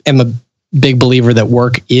 I am a big believer that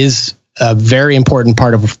work is a very important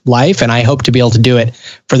part of life, and I hope to be able to do it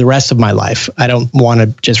for the rest of my life. I don't want to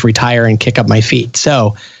just retire and kick up my feet.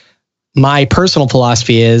 So my personal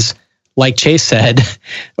philosophy is, like Chase said,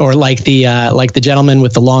 or like the gentleman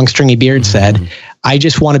with the long stringy beard said, I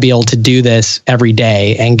just want to be able to do this every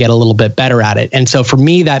day and get a little bit better at it. And so for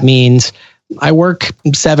me, that means I work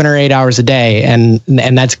 7 or 8 hours a day, and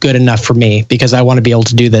that's good enough for me because I want to be able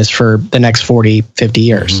to do this for the next 40, 50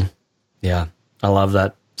 years. Yeah, I love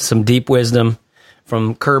that. Some deep wisdom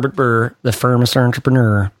from Corbett Burr, the firmest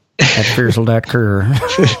entrepreneur at Fearsel.cur.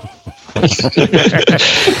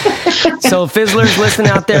 So Fizzlers listen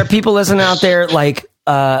out there, people listen out there, like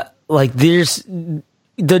there's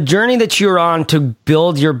the journey that you're on to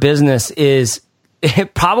build your business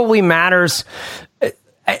it probably matters.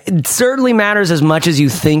 It certainly matters as much as you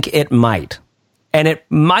think it might. And it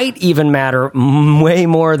might even matter way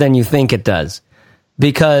more than you think it does.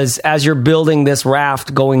 Because as you're building this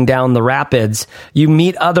raft going down the rapids, you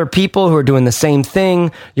meet other people who are doing the same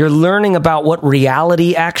thing. You're learning about what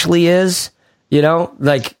reality actually is.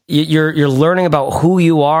 Like you're learning about who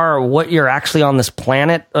you are, or what you're actually on this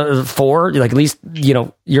planet for. Like at least,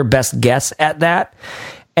 your best guess at that.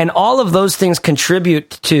 And all of those things contribute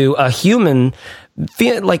to a human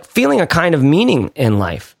feeling a kind of meaning in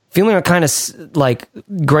life. Feeling a kind of like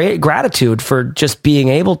great gratitude for just being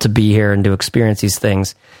able to be here and to experience these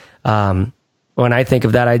things. When I think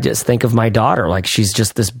of that, I just think of my daughter. Like she's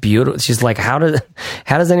just this beautiful. She's like, how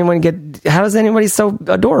does anybody so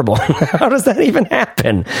adorable? How does that even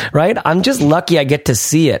happen? Right? I'm just lucky I get to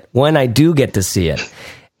see it when I do get to see it.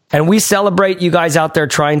 And we celebrate you guys out there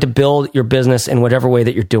trying to build your business in whatever way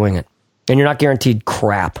that you're doing it. And you're not guaranteed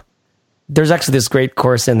crap. There's actually this great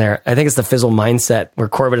course in there. I think it's the Fizzle Mindset, where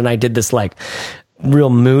Corbett and I did this like real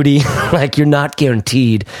moody, like you're not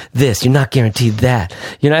guaranteed this, you're not guaranteed that.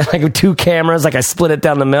 Like with 2 cameras, like I split it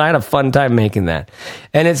down the middle. I had a fun time making that.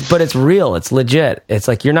 But it's real, it's legit. It's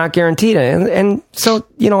like you're not guaranteed. And so,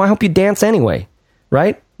 I hope you dance anyway,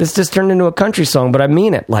 right? This just turned into a country song, but I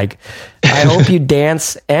mean it. Like, I hope you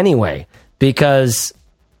dance anyway, because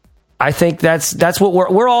I think that's what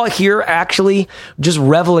we're all here actually just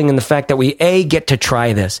reveling in the fact that we A, get to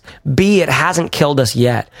try this, B, it hasn't killed us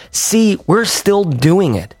yet, C, we're still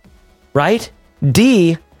doing it, right?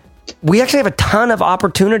 D, we actually have a ton of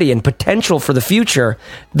opportunity and potential for the future.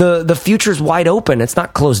 The future's wide open. It's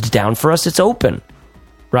not closed down for us. It's open,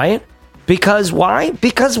 right? Because why?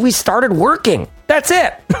 Because we started working. That's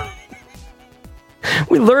it.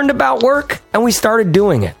 We learned about work and we started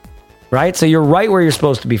doing it. Right? So you're right where you're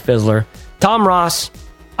supposed to be, Fizzler. Tom Ross,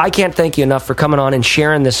 I can't thank you enough for coming on and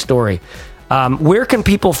sharing this story. Where can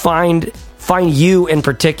people find you in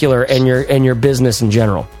particular and your business in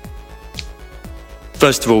general?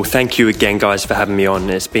 First of all, thank you again, guys, for having me on.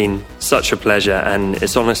 It's been such a pleasure, and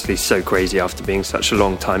it's honestly so crazy after being such a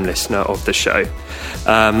long-time listener of the show.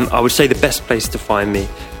 I would say the best place to find me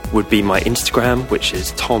would be my Instagram, which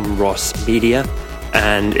is Tom Ross Media.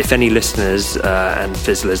 And if any listeners and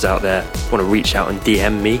fizzlers out there want to reach out and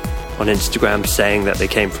DM me on Instagram saying that they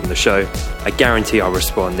came from the show, I guarantee I'll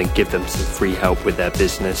respond and give them some free help with their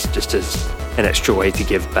business, just as an extra way to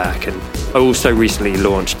give back. And I also recently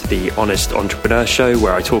launched the Honest Entrepreneur Show,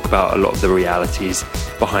 where I talk about a lot of the realities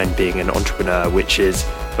behind being an entrepreneur, which is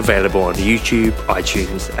available on YouTube,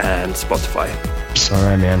 iTunes, and Spotify. All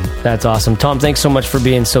right, man. That's awesome. Tom, thanks so much for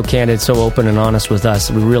being so candid, so open and honest with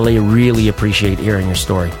us. We really, really appreciate hearing your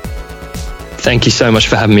story. Thank you so much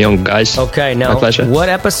for having me on, guys. Okay, now, my pleasure. What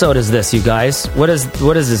episode is this, you guys? What is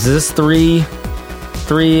this? Is this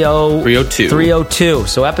 302.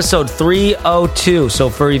 So episode 302. So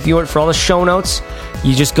for all the show notes,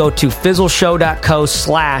 you just go to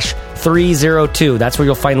fizzleshow.co/302. That's where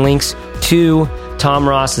you'll find links to Tom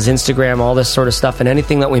Ross's Instagram, all this sort of stuff, and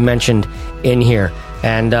anything that we mentioned in here.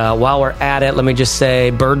 And while we're at it, let me just say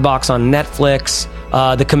Bird Box on Netflix,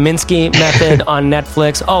 The Kaminsky Method on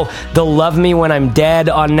Netflix. Oh, The Love Me When I'm Dead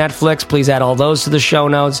on Netflix. Please add all those to the show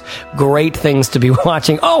notes. Great things to be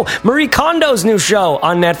watching. Oh, Marie Kondo's new show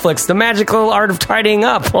on Netflix, The Magical Art of Tidying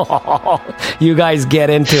Up. You guys get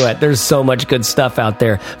into it. There's so much good stuff out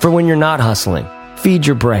there for when you're not hustling. Feed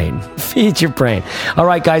your brain. Feed your brain. All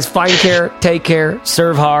right, guys, find care, take care,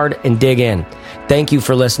 serve hard, and dig in. Thank you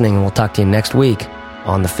for listening, and we'll talk to you next week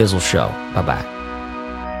on The Fizzle Show. Bye-bye.